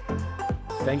episode.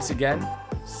 Thanks again.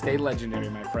 Stay legendary,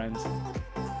 my friends.